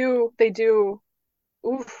 they do.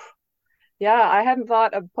 Oof. Yeah, I hadn't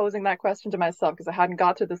thought of posing that question to myself because I hadn't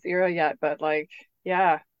got to this era yet, but like,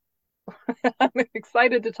 yeah, I'm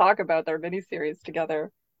excited to talk about their miniseries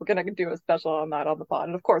together. We're gonna do a special on that on the pod,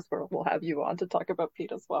 and of course we'll have you on to talk about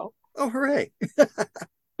Pete as well. Oh, hooray!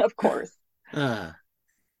 Of course. Ah,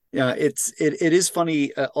 yeah, it is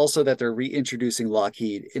funny also that they're reintroducing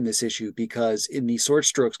Lockheed in this issue because in the Sword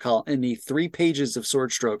Strokes column, in the 3 pages of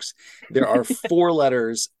Sword Strokes, there are 4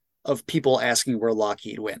 letters of people asking where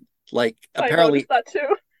Lockheed went. Like I noticed apparently that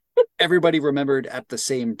too. everybody remembered at the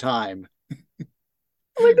same time.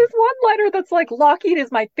 Like there's one letter that's like Lockheed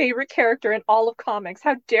is my favorite character in all of comics.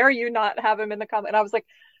 How dare you not have him in the comic? And I was like,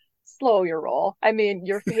 slow your roll. I mean,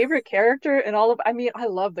 your favorite character in all of I mean, I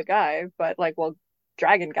love the guy, but like, well,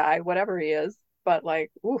 Dragon Guy, whatever he is, but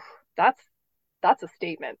like, oof, that's a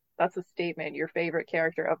statement. That's a statement. Your favorite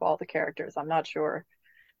character of all the characters. I'm not sure.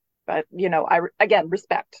 But I again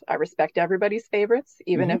respect. I respect everybody's favorites,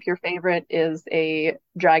 even Mhm. if your favorite is a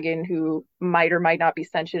dragon who might or might not be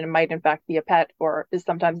sentient and might in fact be a pet, or is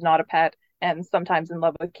sometimes not a pet, and sometimes in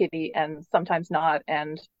love with Kitty, and sometimes not,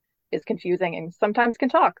 and is confusing, and sometimes can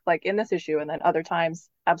talk, like in this issue, and then other times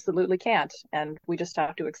absolutely can't, and we just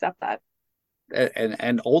have to accept that.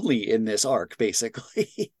 And only in this arc,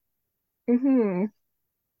 basically. Hmm.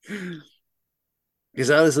 Because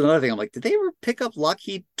that was another thing. I'm like, did they ever pick up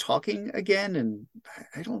Lockheed talking again? And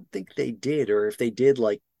I don't think they did, or if they did,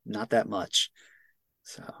 like not that much.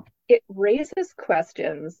 So It raises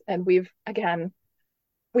questions, and we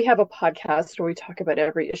have a podcast where we talk about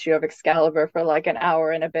every issue of Excalibur for like an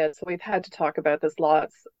hour and a bit. So we've had to talk about this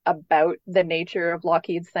lots about the nature of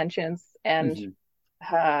Lockheed's sentience, and mhm.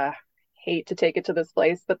 uh, hate to take it to this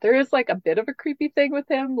place, but there is like a bit of a creepy thing with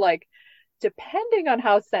him. Like, depending on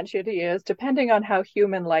how sentient he is, depending on how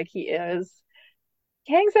human like he is,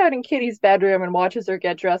 he hangs out in Kitty's bedroom and watches her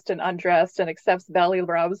get dressed and undressed and accepts belly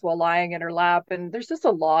rubs while lying in her lap. And there's just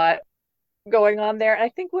a lot going on there. And I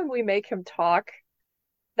think when we make him talk,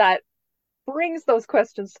 that brings those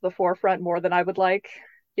questions to the forefront more than I would like.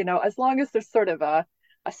 As long as there's sort of a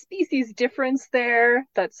species difference there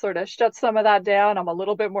that sort of shuts some of that down, I'm a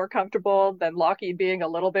little bit more comfortable than Lockheed being a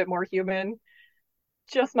little bit more human.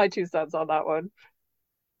 Just my 2 cents on that one.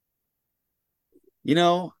 You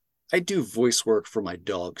know, I do voice work for my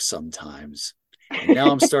dog sometimes, and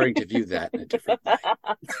now I'm starting to view that in a different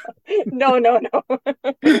No, no, no.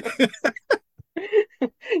 light.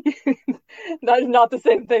 That is not the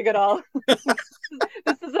same thing at all.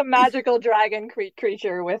 This is a magical dragon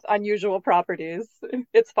creature with unusual properties.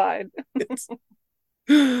 It's fine. It's,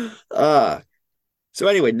 uh, so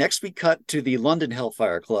anyway, next we cut to the London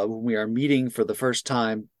Hellfire Club when we are meeting for the first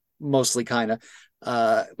time, mostly kind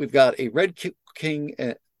of. We've got a red king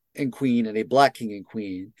and queen and a black king and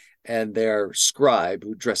queen, and their scribe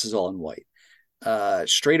who dresses all in white.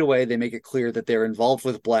 Straight away, they make it clear that they're involved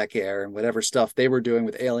with Black Air and whatever stuff they were doing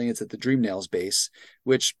with aliens at the Dreamnails base,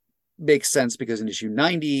 which makes sense because in issue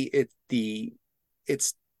 90,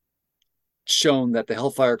 it's shown that the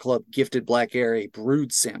Hellfire Club gifted Black Air a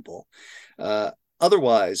brood sample.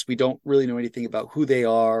 Otherwise, we don't really know anything about who they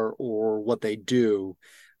are or what they do.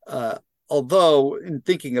 Uh, Although, in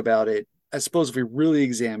thinking about it, I suppose if we really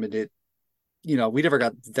examined it, we never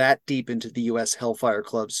got that deep into the U.S. Hellfire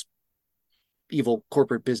Club's evil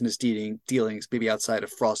corporate business dealings, maybe outside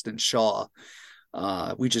of Frost and Shaw.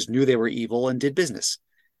 We just knew they were evil and did business.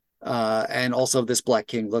 And also, this Black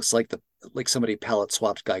King looks like somebody palette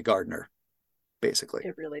swapped Guy Gardner, basically.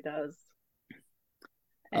 It really does.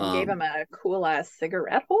 And gave Um, him a cool ass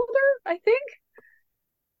cigarette holder, I think.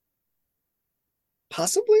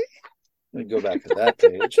 Possibly. Let me go back to that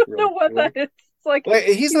page I don't know real what that quick. is. It's like Well,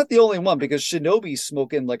 he's he's not the only one because Shinobi's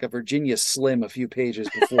smoking like a Virginia Slim a few pages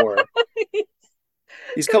before.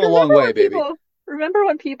 He's come a long remember way, when baby.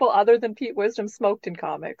 people other than Pete Wisdom smoked in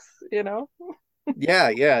comics? Yeah,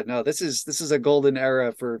 yeah. No, this is a golden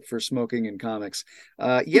era for smoking in comics.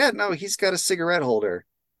 Yeah, no, he's got a cigarette holder.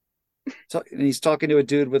 So, and he's talking to a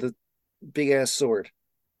dude with a big ass sword.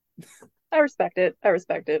 I respect it. I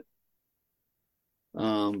respect it.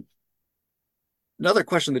 Um, Another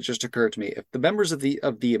question that just occurred to me: if the members of the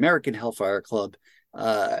American Hellfire Club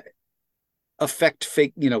uh, affect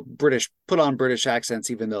fake, British, put on British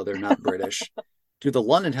accents even though they're not British, do the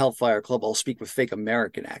London Hellfire Club all speak with fake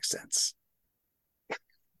American accents?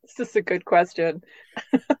 This is a good question.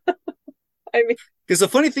 I mean, Because the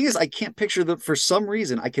funny thing is, I can't picture them for some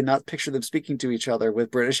reason. I cannot picture them speaking to each other with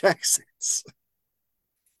British accents.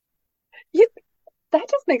 you, that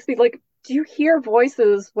just makes me like, do you hear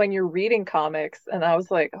voices when you're reading comics? And I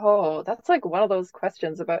was like, oh, that's like one of those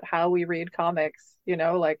questions about how we read comics,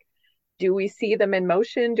 like, do we see them in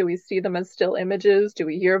motion? Do we see them as still images? Do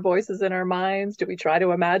we hear voices in our minds? Do we try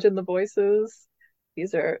to imagine the voices?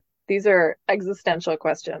 These are these are existential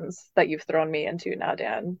questions that you've thrown me into now,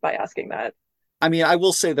 Dan, by asking that. I mean, I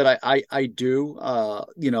will say that I do,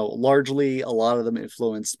 largely a lot of them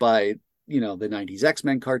influenced by, the 90s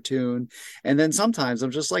X-Men cartoon. And then sometimes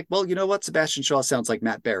I'm just like, well, you know what? Sebastian Shaw sounds like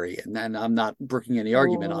Matt Berry. And then I'm not brooking any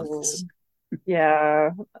argument on Oh, this.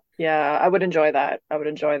 yeah. Yeah, I would enjoy that. I would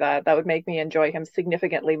enjoy that. That would make me enjoy him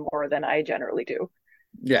significantly more than I generally do.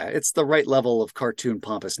 Yeah, it's the right level of cartoon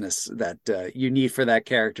pompousness that you need for that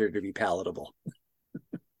character to be palatable.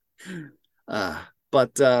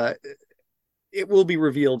 But it will be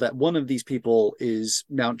revealed that one of these people is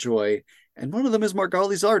Mountjoy, and one of them is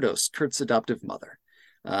Margali Zardos, Kurt's adoptive mother.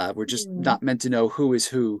 We're just Hmm. not meant to know who is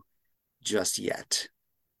who just yet.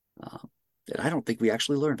 Um, and I don't think we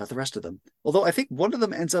actually learn about the rest of them. Although I think one of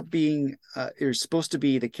them ends up being is supposed to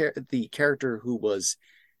be the character who was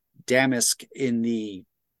Damask in the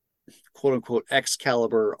quote unquote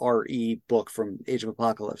Excalibur RE book from Age of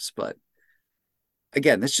Apocalypse. But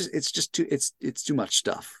again, it's too much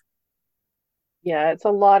stuff. Yeah, it's a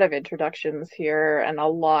lot of introductions here and a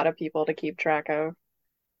lot of people to keep track of.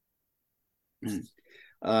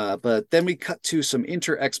 But then we cut to some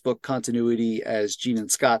inter-X book continuity as Jean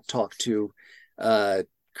and Scott talk to uh,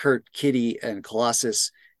 Kurt, Kitty, and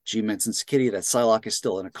Colossus. Jean mentions to Kitty that Psylocke is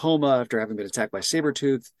still in a coma after having been attacked by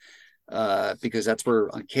Sabretooth, because that's where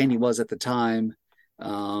Uncanny was at the time.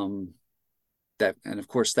 Um, and of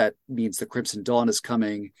course that means the Crimson Dawn is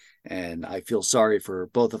coming, and I feel sorry for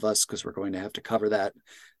both of us because we're going to have to cover that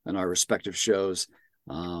on our respective shows.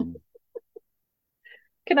 Um,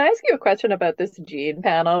 Can I ask you a question about this Jean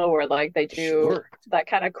panel where like they do sure. that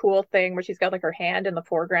kind of cool thing where she's got like her hand in the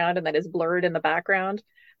foreground and then is blurred in the background?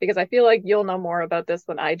 Because I feel like you'll know more about this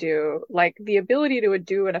than I do. Like the ability to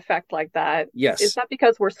do an effect like that, is Yes. that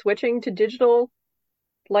because we're switching to digital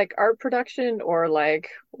like art production or like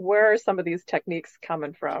where are some of these techniques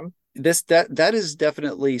coming from? That is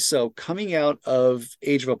definitely so. Coming out of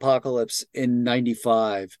Age of Apocalypse in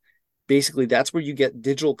 95, basically that's where you get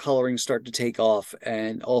digital coloring start to take off,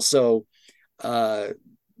 and also uh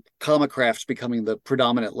Comicraft's becoming the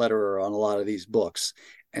predominant letterer on a lot of these books.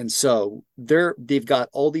 And so they've got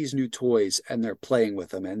all these new toys and they're playing with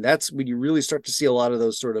them. And that's when you really start to see a lot of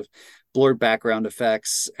those sort of blurred background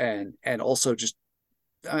effects, and also just,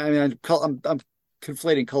 I mean, I'm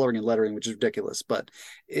conflating coloring and lettering, which is ridiculous, but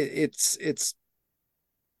it's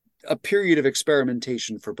a period of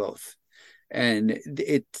experimentation for both, and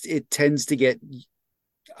it tends to get,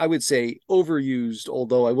 I would say, overused.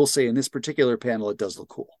 Although I will say in this particular panel, it does look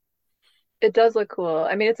cool. It does look cool.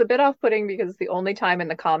 I mean, it's a bit off-putting because it's the only time in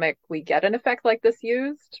the comic we get an effect like this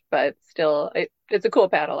used, but still, it's a cool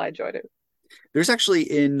panel. I enjoyed it. There's actually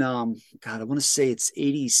in God, I want to say it's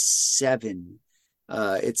 87.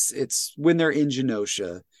 It's when they're in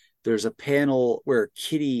Genosha. There's a panel where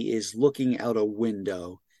Kitty is looking out a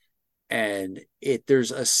window, and it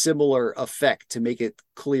there's a similar effect to make it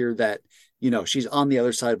clear that she's on the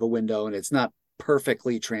other side of a window and it's not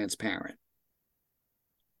perfectly transparent.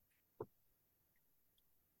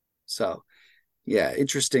 So yeah,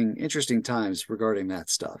 interesting times regarding that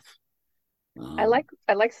stuff. I Um, like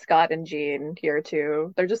I like Scott and Jean here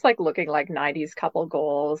too. They're just like looking like 90s couple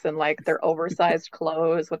goals and like their oversized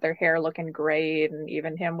clothes with their hair looking great and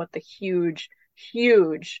even him with the huge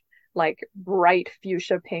like bright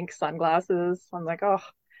fuchsia pink sunglasses. I'm like, "Oh,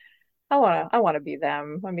 I want to be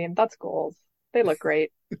them." I mean, that's goals. They look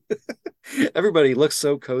great. Everybody looks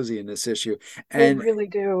so cozy in this issue, They and really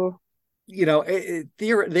do.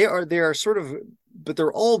 they are sort of, but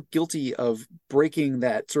they're all guilty of breaking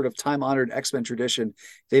that sort of time-honored X-Men tradition.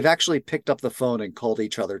 They've actually picked up the phone and called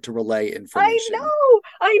each other to relay I information. know.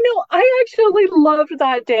 I know. I actually loved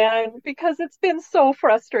that, Dan, because it's been so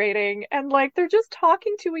frustrating. And like they're just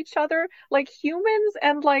talking to each other like humans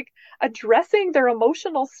and like addressing their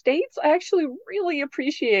emotional states. I actually really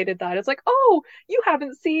appreciated that. It's like, oh, you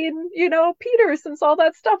haven't seen, Peter since all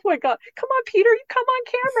that stuff went on. Come on, Peter, you come on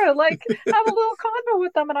camera, like have a little convo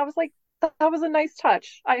with them. And I was like, that was a nice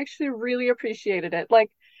touch. I actually really appreciated it.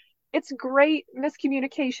 Like it's great.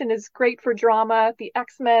 Miscommunication is great for drama. The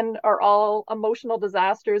X-Men are all emotional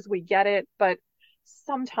disasters. We get it, but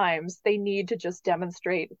sometimes they need to just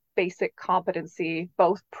demonstrate basic competency,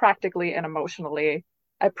 both practically and emotionally.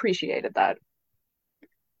 I appreciated that.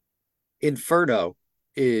 Inferno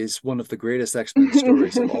is one of the greatest X-Men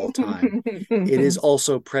stories of all time. It is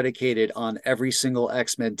also predicated on every single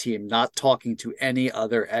X-Men team not talking to any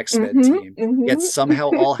other X-Men team, yet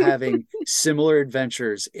somehow all having similar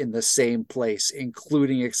adventures in the same place,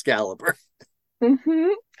 including Excalibur.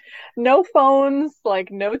 No phones,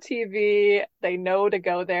 like no TV. They know to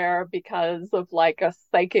go there because of like a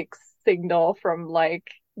psychic signal from like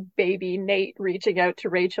baby Nate reaching out to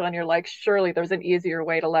Rachel, and you're like, surely there's an easier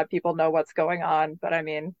way to let people know what's going on. But I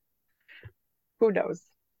mean, who knows?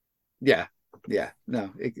 Yeah, yeah, no,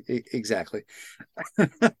 exactly.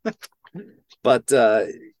 But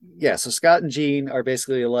yeah, so Scott and Jean are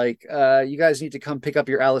basically like, you guys need to come pick up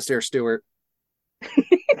your Alistair Stewart.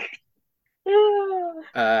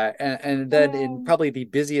 And then in probably the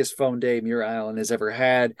busiest phone day Muir Island has ever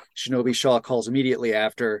had, Shinobi Shaw calls immediately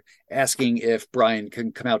after, asking if Brian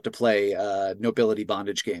can come out to play nobility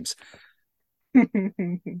bondage games. It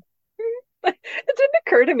didn't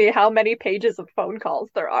occur to me how many pages of phone calls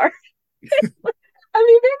there are. I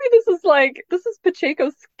mean, maybe this is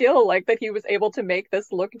Pacheco's skill, like that he was able to make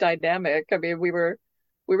this look dynamic. I mean, we were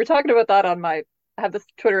talking about that on I have this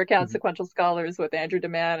Twitter account, Sequential Scholars, with Andrew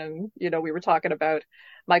Deman, and we were talking about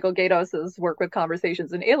Michael Gatos's work with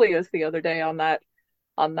Conversations in Alias the other day on that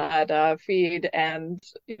feed, and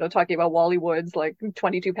talking about Wally Wood's like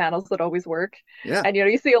 22 panels that always work. Yeah. And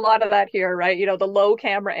you see a lot of that here, right? The low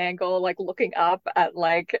camera angle, like looking up at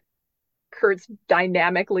like Kurt's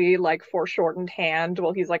dynamically like foreshortened hand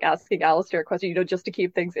while he's like asking Alistair a question, just to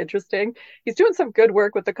keep things interesting. He's doing some good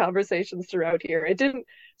work with the conversations throughout here. It didn't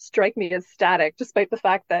strike me as static, despite the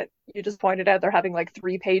fact that you just pointed out they're having like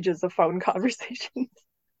 3 pages of phone conversations.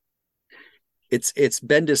 It's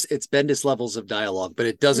Bendis levels of dialogue, but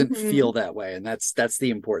it doesn't feel that way, and that's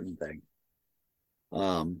the important thing.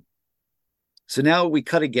 So now we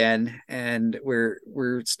cut again, and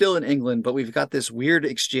we're still in England, but we've got this weird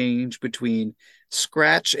exchange between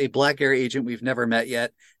Scratch, a Black Air agent we've never met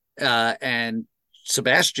yet, and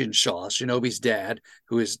Sebastian Shaw, Shinobi's dad,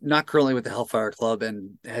 who is not currently with the Hellfire Club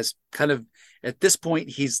and has kind of, at this point,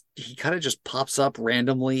 he kind of just pops up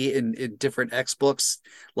randomly in different X books,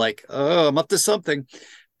 like, oh, I'm up to something.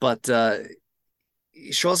 But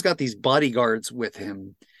Shaw's got these bodyguards with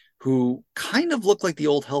him who kind of look like the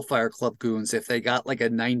old Hellfire Club goons if they got like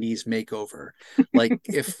a 90s makeover. Like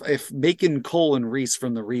if Macon, Cole, and Reese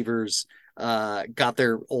from the Reavers got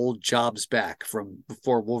their old jobs back from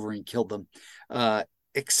before Wolverine killed them,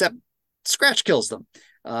 except Scratch kills them.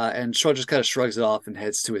 And Shaw just kind of shrugs it off and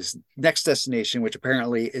heads to his next destination, which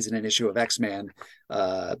apparently isn't an issue of X-Man.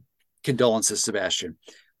 Condolences, Sebastian.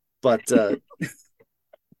 But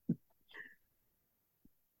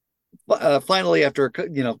finally, after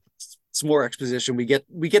some more exposition, we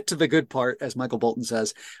get to the good part, as Michael Bolton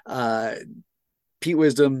says. Pete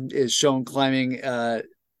Wisdom is shown climbing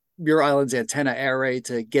Muir Island's antenna array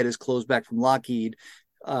to get his clothes back from Lockheed,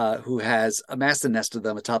 who has amassed a nest of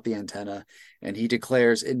them atop the antenna, and he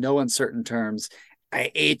declares in no uncertain terms,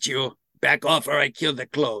 "I ate you. Back off or I kill the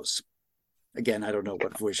clothes." Again, I don't know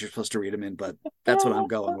what voice you're supposed to read him in, but that's what I'm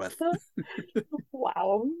going with.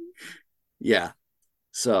 Wow. Yeah.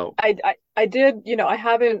 So I did, I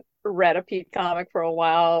haven't read a Pete comic for a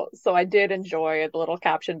while, so I did enjoy the little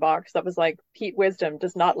caption box that was like, Pete Wisdom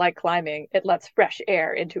does not like climbing. It lets fresh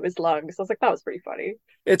air into his lungs. I was like, that was pretty funny.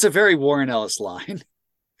 It's a very Warren Ellis line.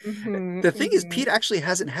 The thing is, Pete actually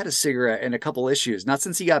hasn't had a cigarette in a couple issues, not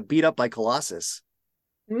since he got beat up by Colossus.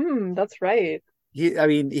 That's right.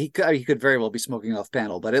 He could very well be smoking off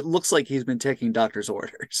panel, but it looks like he's been taking doctor's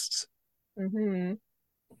orders. Even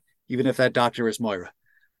if that doctor is Moira.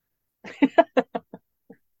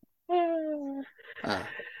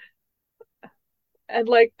 And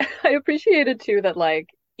like I appreciated too that like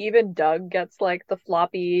even Doug gets like the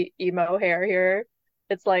floppy emo hair here.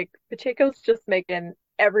 It's like Pacheco's just making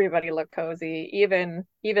everybody look cozy, even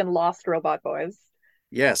lost robot boys.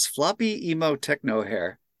 Yes, floppy emo techno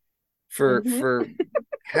hair for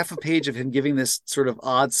half a page of him giving this sort of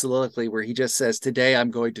odd soliloquy where he just says, "Today I'm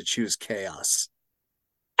going to choose chaos."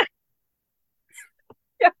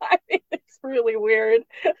 really weird.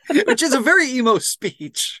 Which is a very emo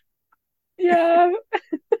speech. Yeah,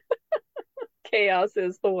 chaos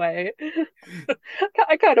is the way.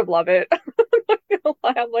 I kind of love it.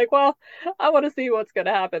 I'm like, well, I want to see what's going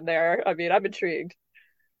to happen there. I mean, I'm intrigued.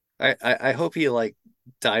 I hope he like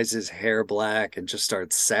dyes his hair black and just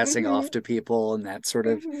starts sassing Hmm. off to people in that sort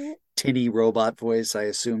of Hmm. tinny robot voice I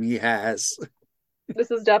assume he has. This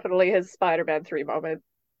is definitely his Spider-Man 3 moment.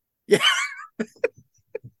 Yeah,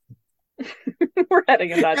 We're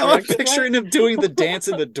heading in that now I'm direction, right? picturing him doing the dance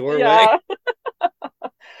in the doorway. Yeah. I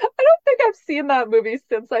don't think I've seen that movie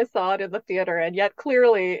since I saw it in the theater, and yet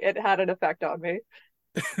clearly it had an effect on me.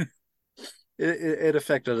 It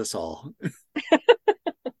affected us all.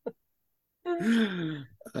 Oh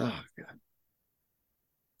God.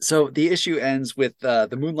 So the issue ends with the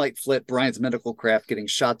Moonlight Flit, Brian's medical craft, getting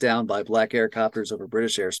shot down by black aircopters over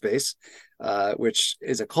British airspace, which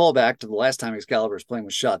is a callback to the last time Excalibur's plane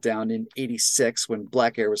was shot down in '86 when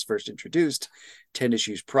Black Air was first introduced, 10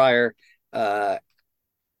 issues prior.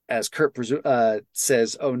 As Kurt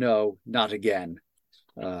says, "Oh no, not again."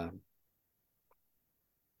 Uh,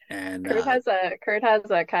 and Kurt has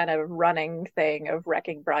a kind of running thing of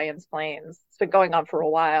wrecking Brian's planes. It's been going on for a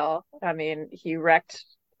while. I mean, he wrecked,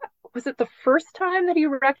 was it the first time that he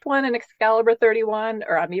wrecked one in Excalibur 31?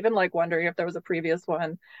 Or I'm even like wondering if there was a previous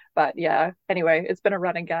one. But yeah, anyway, it's been a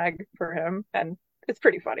running gag for him and it's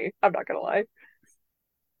pretty funny. I'm not gonna lie.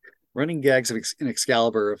 running gags in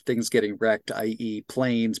Excalibur of things getting wrecked, i.e.,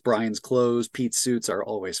 planes, Brian's clothes, Pete's suits, are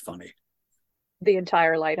always funny. The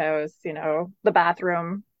entire lighthouse, the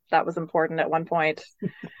bathroom, that was important at one point.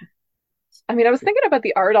 I mean, I was thinking about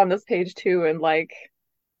the art on this page too, and like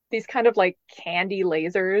these kind of like candy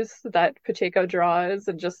lasers that Pacheco draws,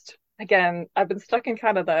 and just again, I've been stuck in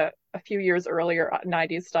kind of the a few years earlier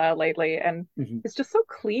 90s style lately, and Mm-hmm. it's just so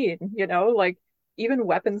clean, like even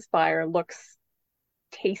weapons fire looks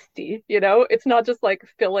tasty, it's not just like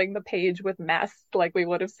filling the page with mess like we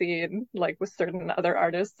would have seen like with certain other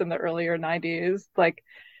artists in the earlier 90s. Like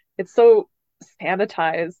it's so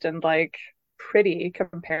sanitized and like pretty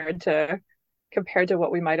compared to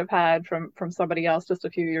what we might have had from somebody else just a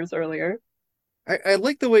few years earlier. I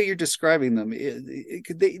like the way you're describing them.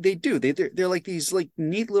 They do. They're like these like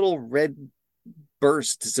neat little red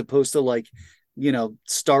bursts as opposed to like,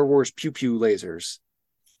 Star Wars pew pew lasers.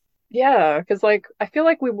 Yeah, because like I feel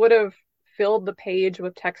like we would have filled the page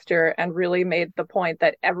with texture and really made the point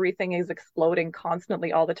that everything is exploding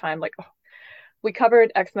constantly all the time. Like we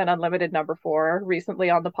covered X-Men Unlimited #4 recently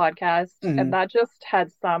on the podcast, Mm-hmm. and that just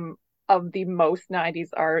had some of the most 90s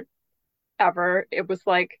art ever. It was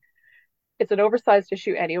like it's an oversized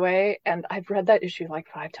issue anyway, and I've read that issue like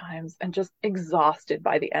 5 times and just exhausted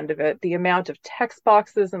by the end of it. The amount of text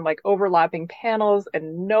boxes and like overlapping panels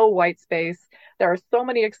and no white space. There are so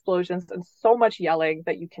many explosions and so much yelling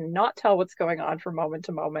that you cannot tell what's going on from moment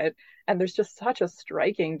to moment. And there's just such a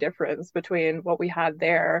striking difference between what we had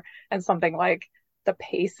there and something like the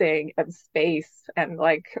pacing and space and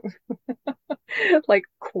like like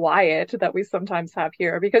quiet that we sometimes have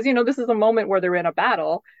here, because this is a moment where they're in a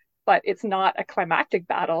battle, but it's not a climactic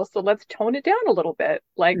battle, so let's tone it down a little bit,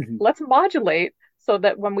 like Mm-hmm. let's modulate so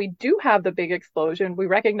that when we do have the big explosion we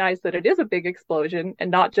recognize that it is a big explosion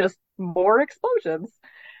and not just more explosions.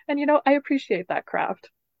 And I appreciate that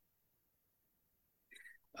craft.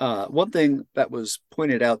 One thing that was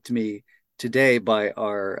pointed out to me today by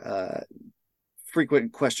our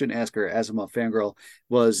frequent question asker, Asimov Fangirl,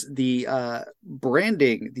 was the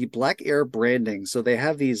branding, the Black Air branding. So they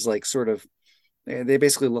have these like sort of, they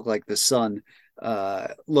basically look like the sun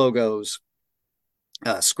logos.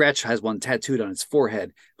 Scratch has one tattooed on its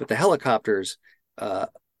forehead, but the helicopters uh,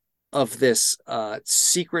 of this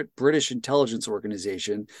secret British intelligence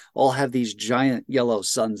organization all have these giant yellow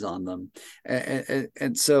suns on them.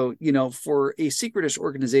 And so, for a secretish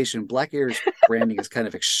organization, Black Air's branding is kind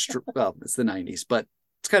of extreme. Well, it's the 90s, but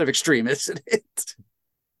it's kind of extreme, isn't it?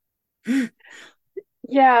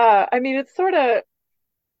 Yeah, I mean it's sort of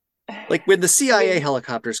Like when the I CIA mean,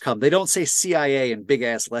 helicopters come, they don't say CIA in big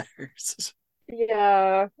ass letters.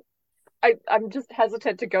 yeah, I'm just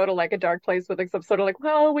hesitant to go to like a dark place with it, 'cause I'm sort of like,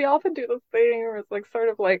 well, we often do this thing where it's like sort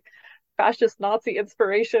of like fascist Nazi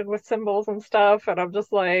inspiration with symbols and stuff, and I'm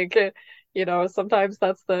just like, sometimes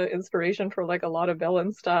that's the inspiration for like a lot of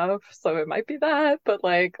villain stuff, so it might be that, but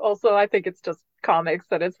like also I think it's just comics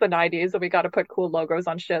and it's the 90s and we got to put cool logos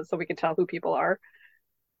on shit so we can tell who people are.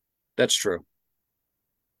 That's true.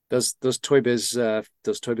 Those those Toy Biz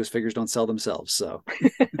figures don't sell themselves, so.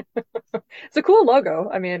 It's a cool logo.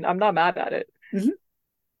 I mean, I'm not mad at it. Mhm.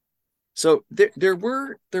 So there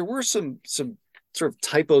were some sort of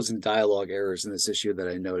typos and dialogue errors in this issue that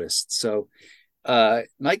I noticed. So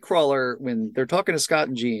Nightcrawler, when they're talking to Scott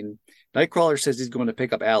and Jean, Nightcrawler says he's going to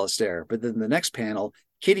pick up Alistair, but then the next panel,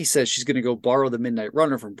 Kitty says she's going to go borrow the Midnight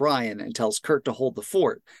Runner from Brian and tells Kurt to hold the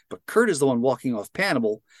fort. But Kurt is the one walking off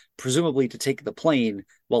panel, presumably to take the plane,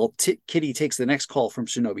 while Kitty takes the next call from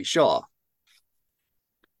Shinobi Shaw.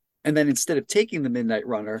 And then instead of taking the Midnight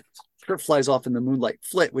Runner, Kurt flies off in the Moonlight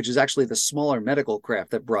Flit, which is actually the smaller medical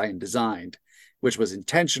craft that Brian designed, which was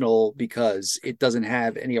intentional because it doesn't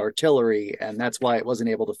have any artillery, and that's why it wasn't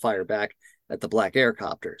able to fire back at the Black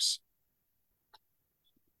Aircopters.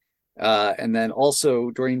 And then also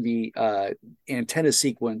during the antenna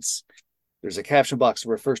sequence, there's a caption box that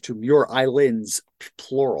refers to Muir Islands,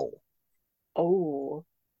 plural. Oh.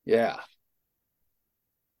 Yeah.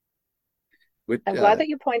 I'm glad that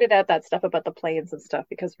you pointed out that stuff about the planes and stuff,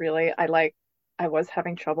 because really I was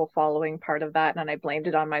having trouble following part of that, and I blamed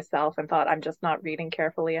it on myself and thought I'm just not reading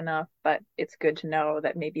carefully enough, but it's good to know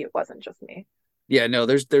that maybe it wasn't just me. Yeah, no,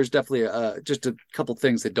 there's definitely just a couple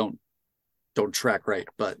things that don't track right,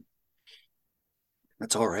 but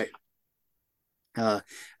that's all right.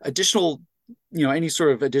 Additional, any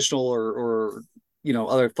sort of additional or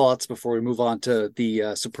other thoughts before we move on to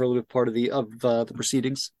the superlative part of the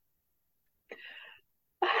proceedings?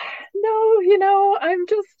 No,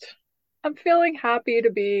 I'm feeling happy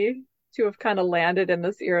to have kind of landed in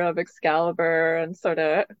this era of Excalibur and sort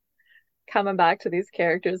of coming back to these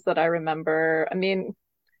characters that I remember. I mean,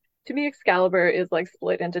 to me, Excalibur is like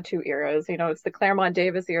split into two eras. It's the Claremont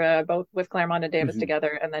Davis era, both with Claremont and Davis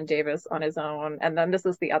together, and then Davis on his own. And then this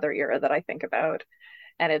is the other era that I think about.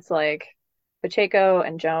 And it's like Pacheco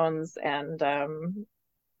and Jones and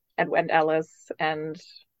Ellis and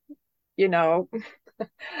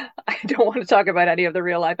I don't want to talk about any of the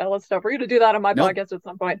real life Ellis stuff. We're going to do that on my podcast at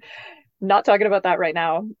some point. Not talking about that right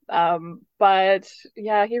now. But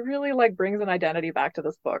yeah, he really brings an identity back to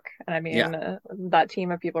this book. And I mean, that team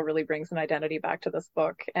of people really brings an identity back to this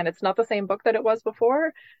book. And it's not the same book that it was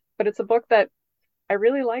before, but it's a book that I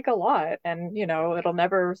really like a lot. And, it'll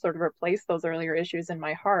never sort of replace those earlier issues in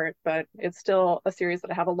my heart, but it's still a series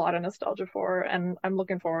that I have a lot of nostalgia for. And I'm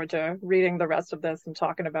looking forward to reading the rest of this and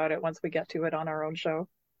talking about it once we get to it on our own show.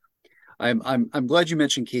 I'm glad you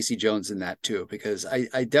mentioned Casey Jones in that too, because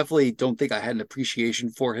I definitely don't think I had an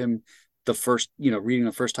appreciation for him reading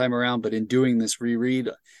the first time around, but in doing this reread,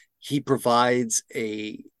 he provides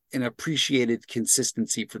an appreciated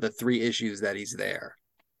consistency for the 3 issues that he's there.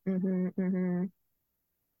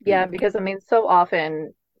 Yeah, because I mean, so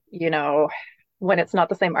often, when it's not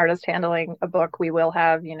the same artist handling a book, we will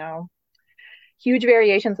have, huge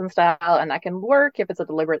variations in style, and that can work if it's a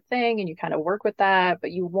deliberate thing and you kind of work with that, but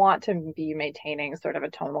you want to be maintaining sort of a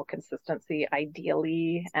tonal consistency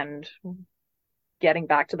ideally, and getting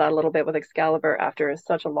back to that a little bit with Excalibur after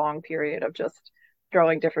such a long period of just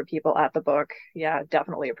throwing different people at the book. Yeah,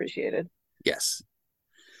 definitely appreciated. Yes.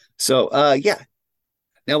 So,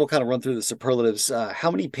 now we'll kind of run through the superlatives. How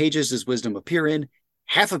many pages does Wisdom appear in?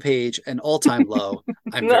 Half a page, an all-time low.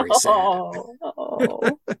 I'm very sad.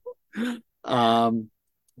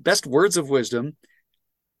 Best words of wisdom.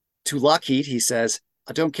 To Lockheed, he says,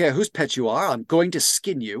 "I don't care whose pet you are, I'm going to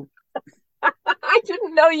skin you." I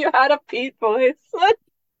didn't know you had a Pete voice.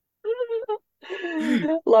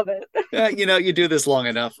 Love it. You do this long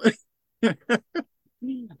enough.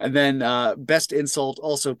 And then best insult,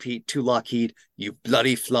 also Pete, to Lockheed, "You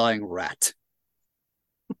bloody flying rat."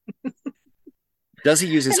 Does he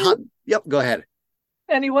use his hot... Yep, go ahead.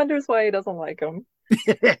 And he wonders why he doesn't like him.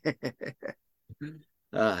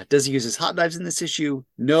 Does he use his hot knives in this issue?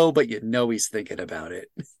 No, but he's thinking about it.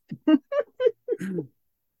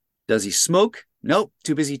 Does he smoke? Nope,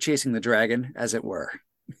 too busy chasing the dragon, as it were.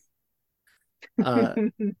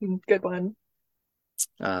 Good one.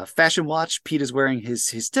 Fashion watch, Pete is wearing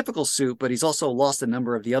his typical suit, but he's also lost a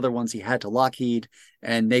number of the other ones he had to Lockheed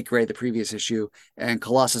and Nate Gray the previous issue, and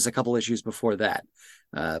Colossus a couple issues before that.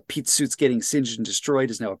 Pete's suit's getting singed and destroyed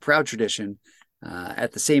is now a proud tradition.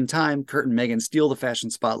 At the same time, Kurt and Megan steal the fashion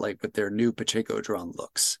spotlight with their new Pacheco drawn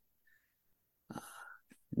looks.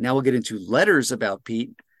 Now we'll get into letters about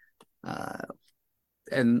Pete.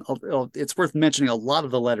 And it's worth mentioning a lot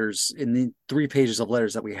of the letters in the 3 pages of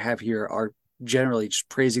letters that we have here are generally just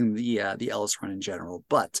praising the Ellis run in general.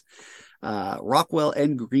 But Rockwell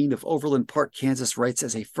N. Green of Overland Park, Kansas writes,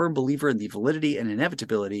 "As a firm believer in the validity and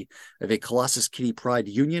inevitability of a Colossus Kitty Pryde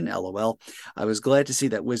union, LOL, I was glad to see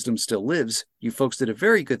that Wisdom still lives. You folks did a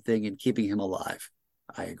very good thing in keeping him alive."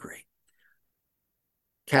 I agree.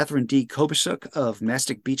 Catherine D. Kobachuk of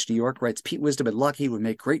Mastic Beach, New York writes, "Pete Wisdom and Lockheed would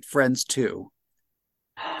make great friends too.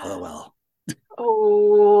 LOL."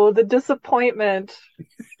 Oh, the disappointment.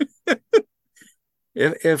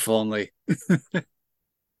 If only.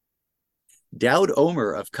 Dowd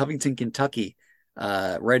Omer of Covington, Kentucky,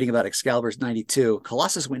 writing about Excalibur's 92.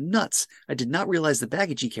 Colossus went nuts. I did not realize the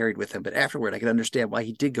baggage he carried with him, but afterward I could understand why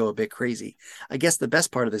he did go a bit crazy. I guess the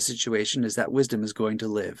best part of the situation is that Wisdom is going to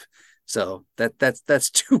live. So that's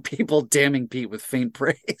two people damning Pete with faint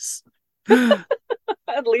praise.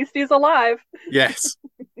 At least he's alive. Yes,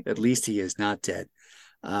 at least he is not dead.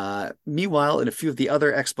 Meanwhile, in a few of the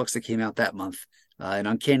other X books that came out that month, in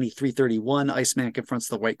Uncanny 331, Iceman confronts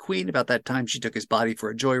the White Queen about that time she took his body for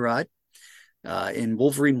a joyride. In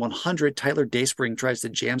Wolverine 100, Tyler Dayspring tries to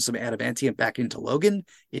jam some adamantium back into Logan.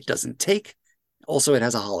 It doesn't take. Also, it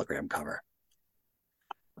has a hologram cover.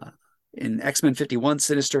 In X-Men 51,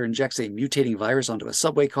 Sinister injects a mutating virus onto a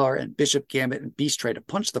subway car, and Bishop, Gambit, and Beast try to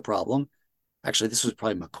punch the problem. Actually, this was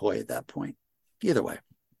probably McCoy at that point. Either way.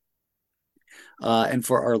 And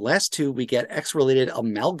for our last two, we get X-related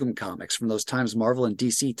amalgam comics from those times Marvel and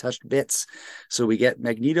DC touched bits. So we get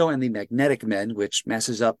Magneto and the Magnetic Men, which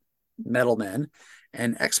masses up Metal Men,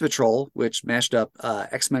 and X-Patrol, which mashed up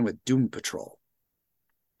X-Men with Doom Patrol.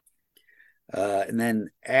 And then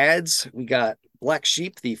ads, we got Black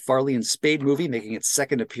Sheep, the Farley and Spade movie, making its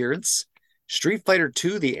second appearance. Street Fighter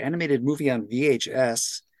 2, the animated movie on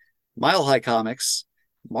VHS. Mile High Comics.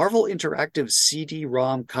 Marvel Interactive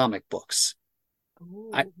CD-ROM comic books.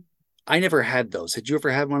 I never had those. Had you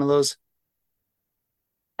ever had one of those?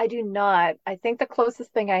 I do not. I think the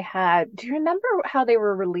closest thing I had, do you remember how they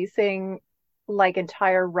were releasing like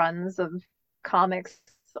entire runs of comics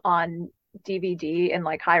on DVD and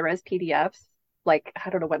like high-res PDFs? Like, I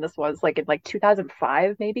don't know when this was, like in like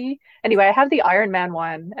 2005 maybe. Anyway, I have the Iron Man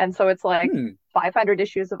one, and so it's like 500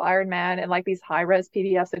 issues of Iron Man and like these high-res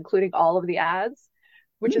PDFs including all of the ads,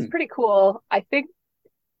 which is pretty cool. I think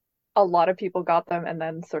a lot of people got them and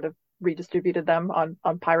then sort of redistributed them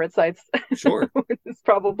on pirate sites. Sure. It's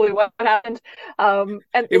probably what happened. And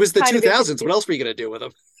it was the 2000s. What else were you going to do with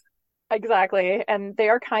them? Exactly. And they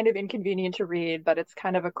are kind of inconvenient to read, but it's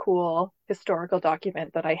kind of a cool historical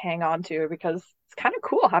document that I hang on to because it's kind of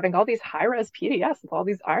cool having all these high-res PDFs of all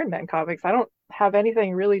these Iron Man comics. I don't have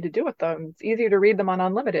anything really to do with them. It's easier to read them on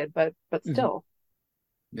Unlimited, but still.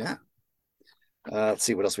 Yeah. Let's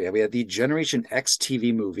see what else we have. We have the Generation X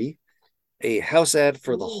TV movie, a house ad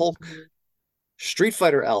for the Hulk, Street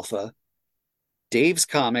Fighter Alpha, Dave's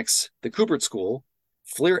Comics, the Kubert School,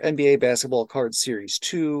 Fleer NBA Basketball Card Series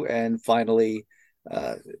 2, and finally,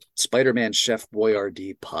 Spider-Man Chef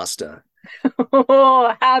Boyardee pasta.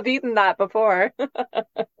 Oh, have eaten that before.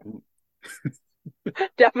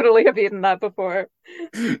 Definitely have eaten that before.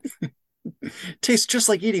 Tastes just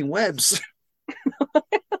like eating webs.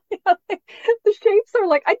 The shapes are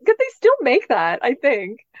like, could they still make that? I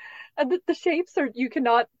think. And the shapes are,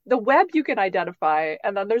 the web you can identify.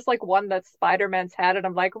 And then there's like one that's Spider-Man's head. And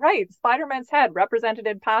I'm like, right, Spider-Man's head represented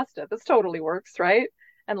in pasta. This totally works, right?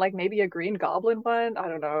 And like maybe a Green Goblin one. I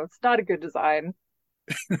don't know. It's not a good design.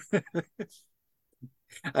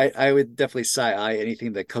 I would definitely eye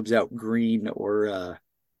anything that comes out green or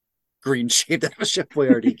green shaped out of Chef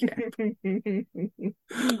Boyardee can.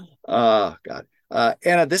 Oh, God.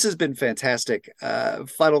 Anna, this has been fantastic.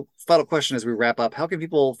 Final question as we wrap up. How can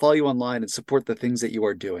people follow you online and support the things that you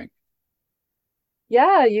are doing?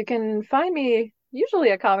 Yeah, you can find me usually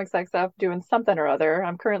at Comics XF doing something or other.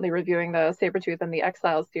 I'm currently reviewing the Sabretooth and the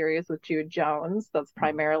Exiles series with Jude Jones. That's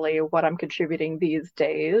primarily what I'm contributing these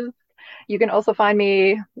days. You can also find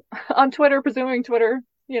me on Twitter, presuming Twitter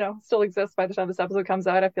still exists by the time this episode comes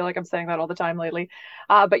out. I feel like I'm saying that all the time lately.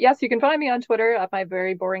 But yes, you can find me on Twitter at my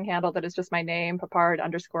very boring handle that is just my name,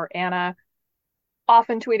 Papard_Anna.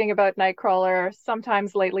 Often tweeting about Nightcrawler,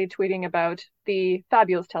 sometimes lately tweeting about the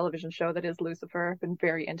fabulous television show that is Lucifer. Been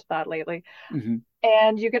very into that lately. Mm-hmm.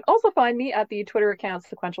 And you can also find me at the Twitter account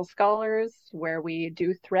Sequential Scholars, where we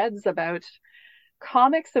do threads about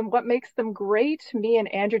comics and what makes them great. Me and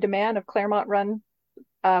Andrew DeMann of Claremont Run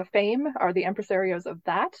fame are the impresarios of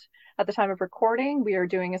that. At the time of recording, we are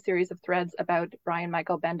doing a series of threads about Brian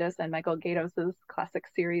Michael Bendis and Michael Gatos' classic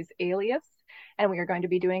series Alias, and we are going to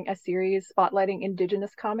be doing a series spotlighting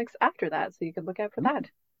Indigenous comics after that, so you can look out for that.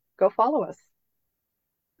 Go follow us.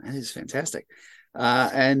 That is fantastic.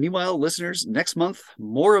 And meanwhile, listeners, next month,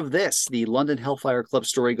 more of this. The London Hellfire Club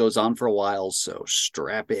story goes on for a while, so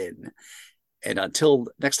strap in. And until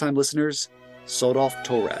next time, listeners, Sodolf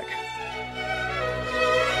Torag.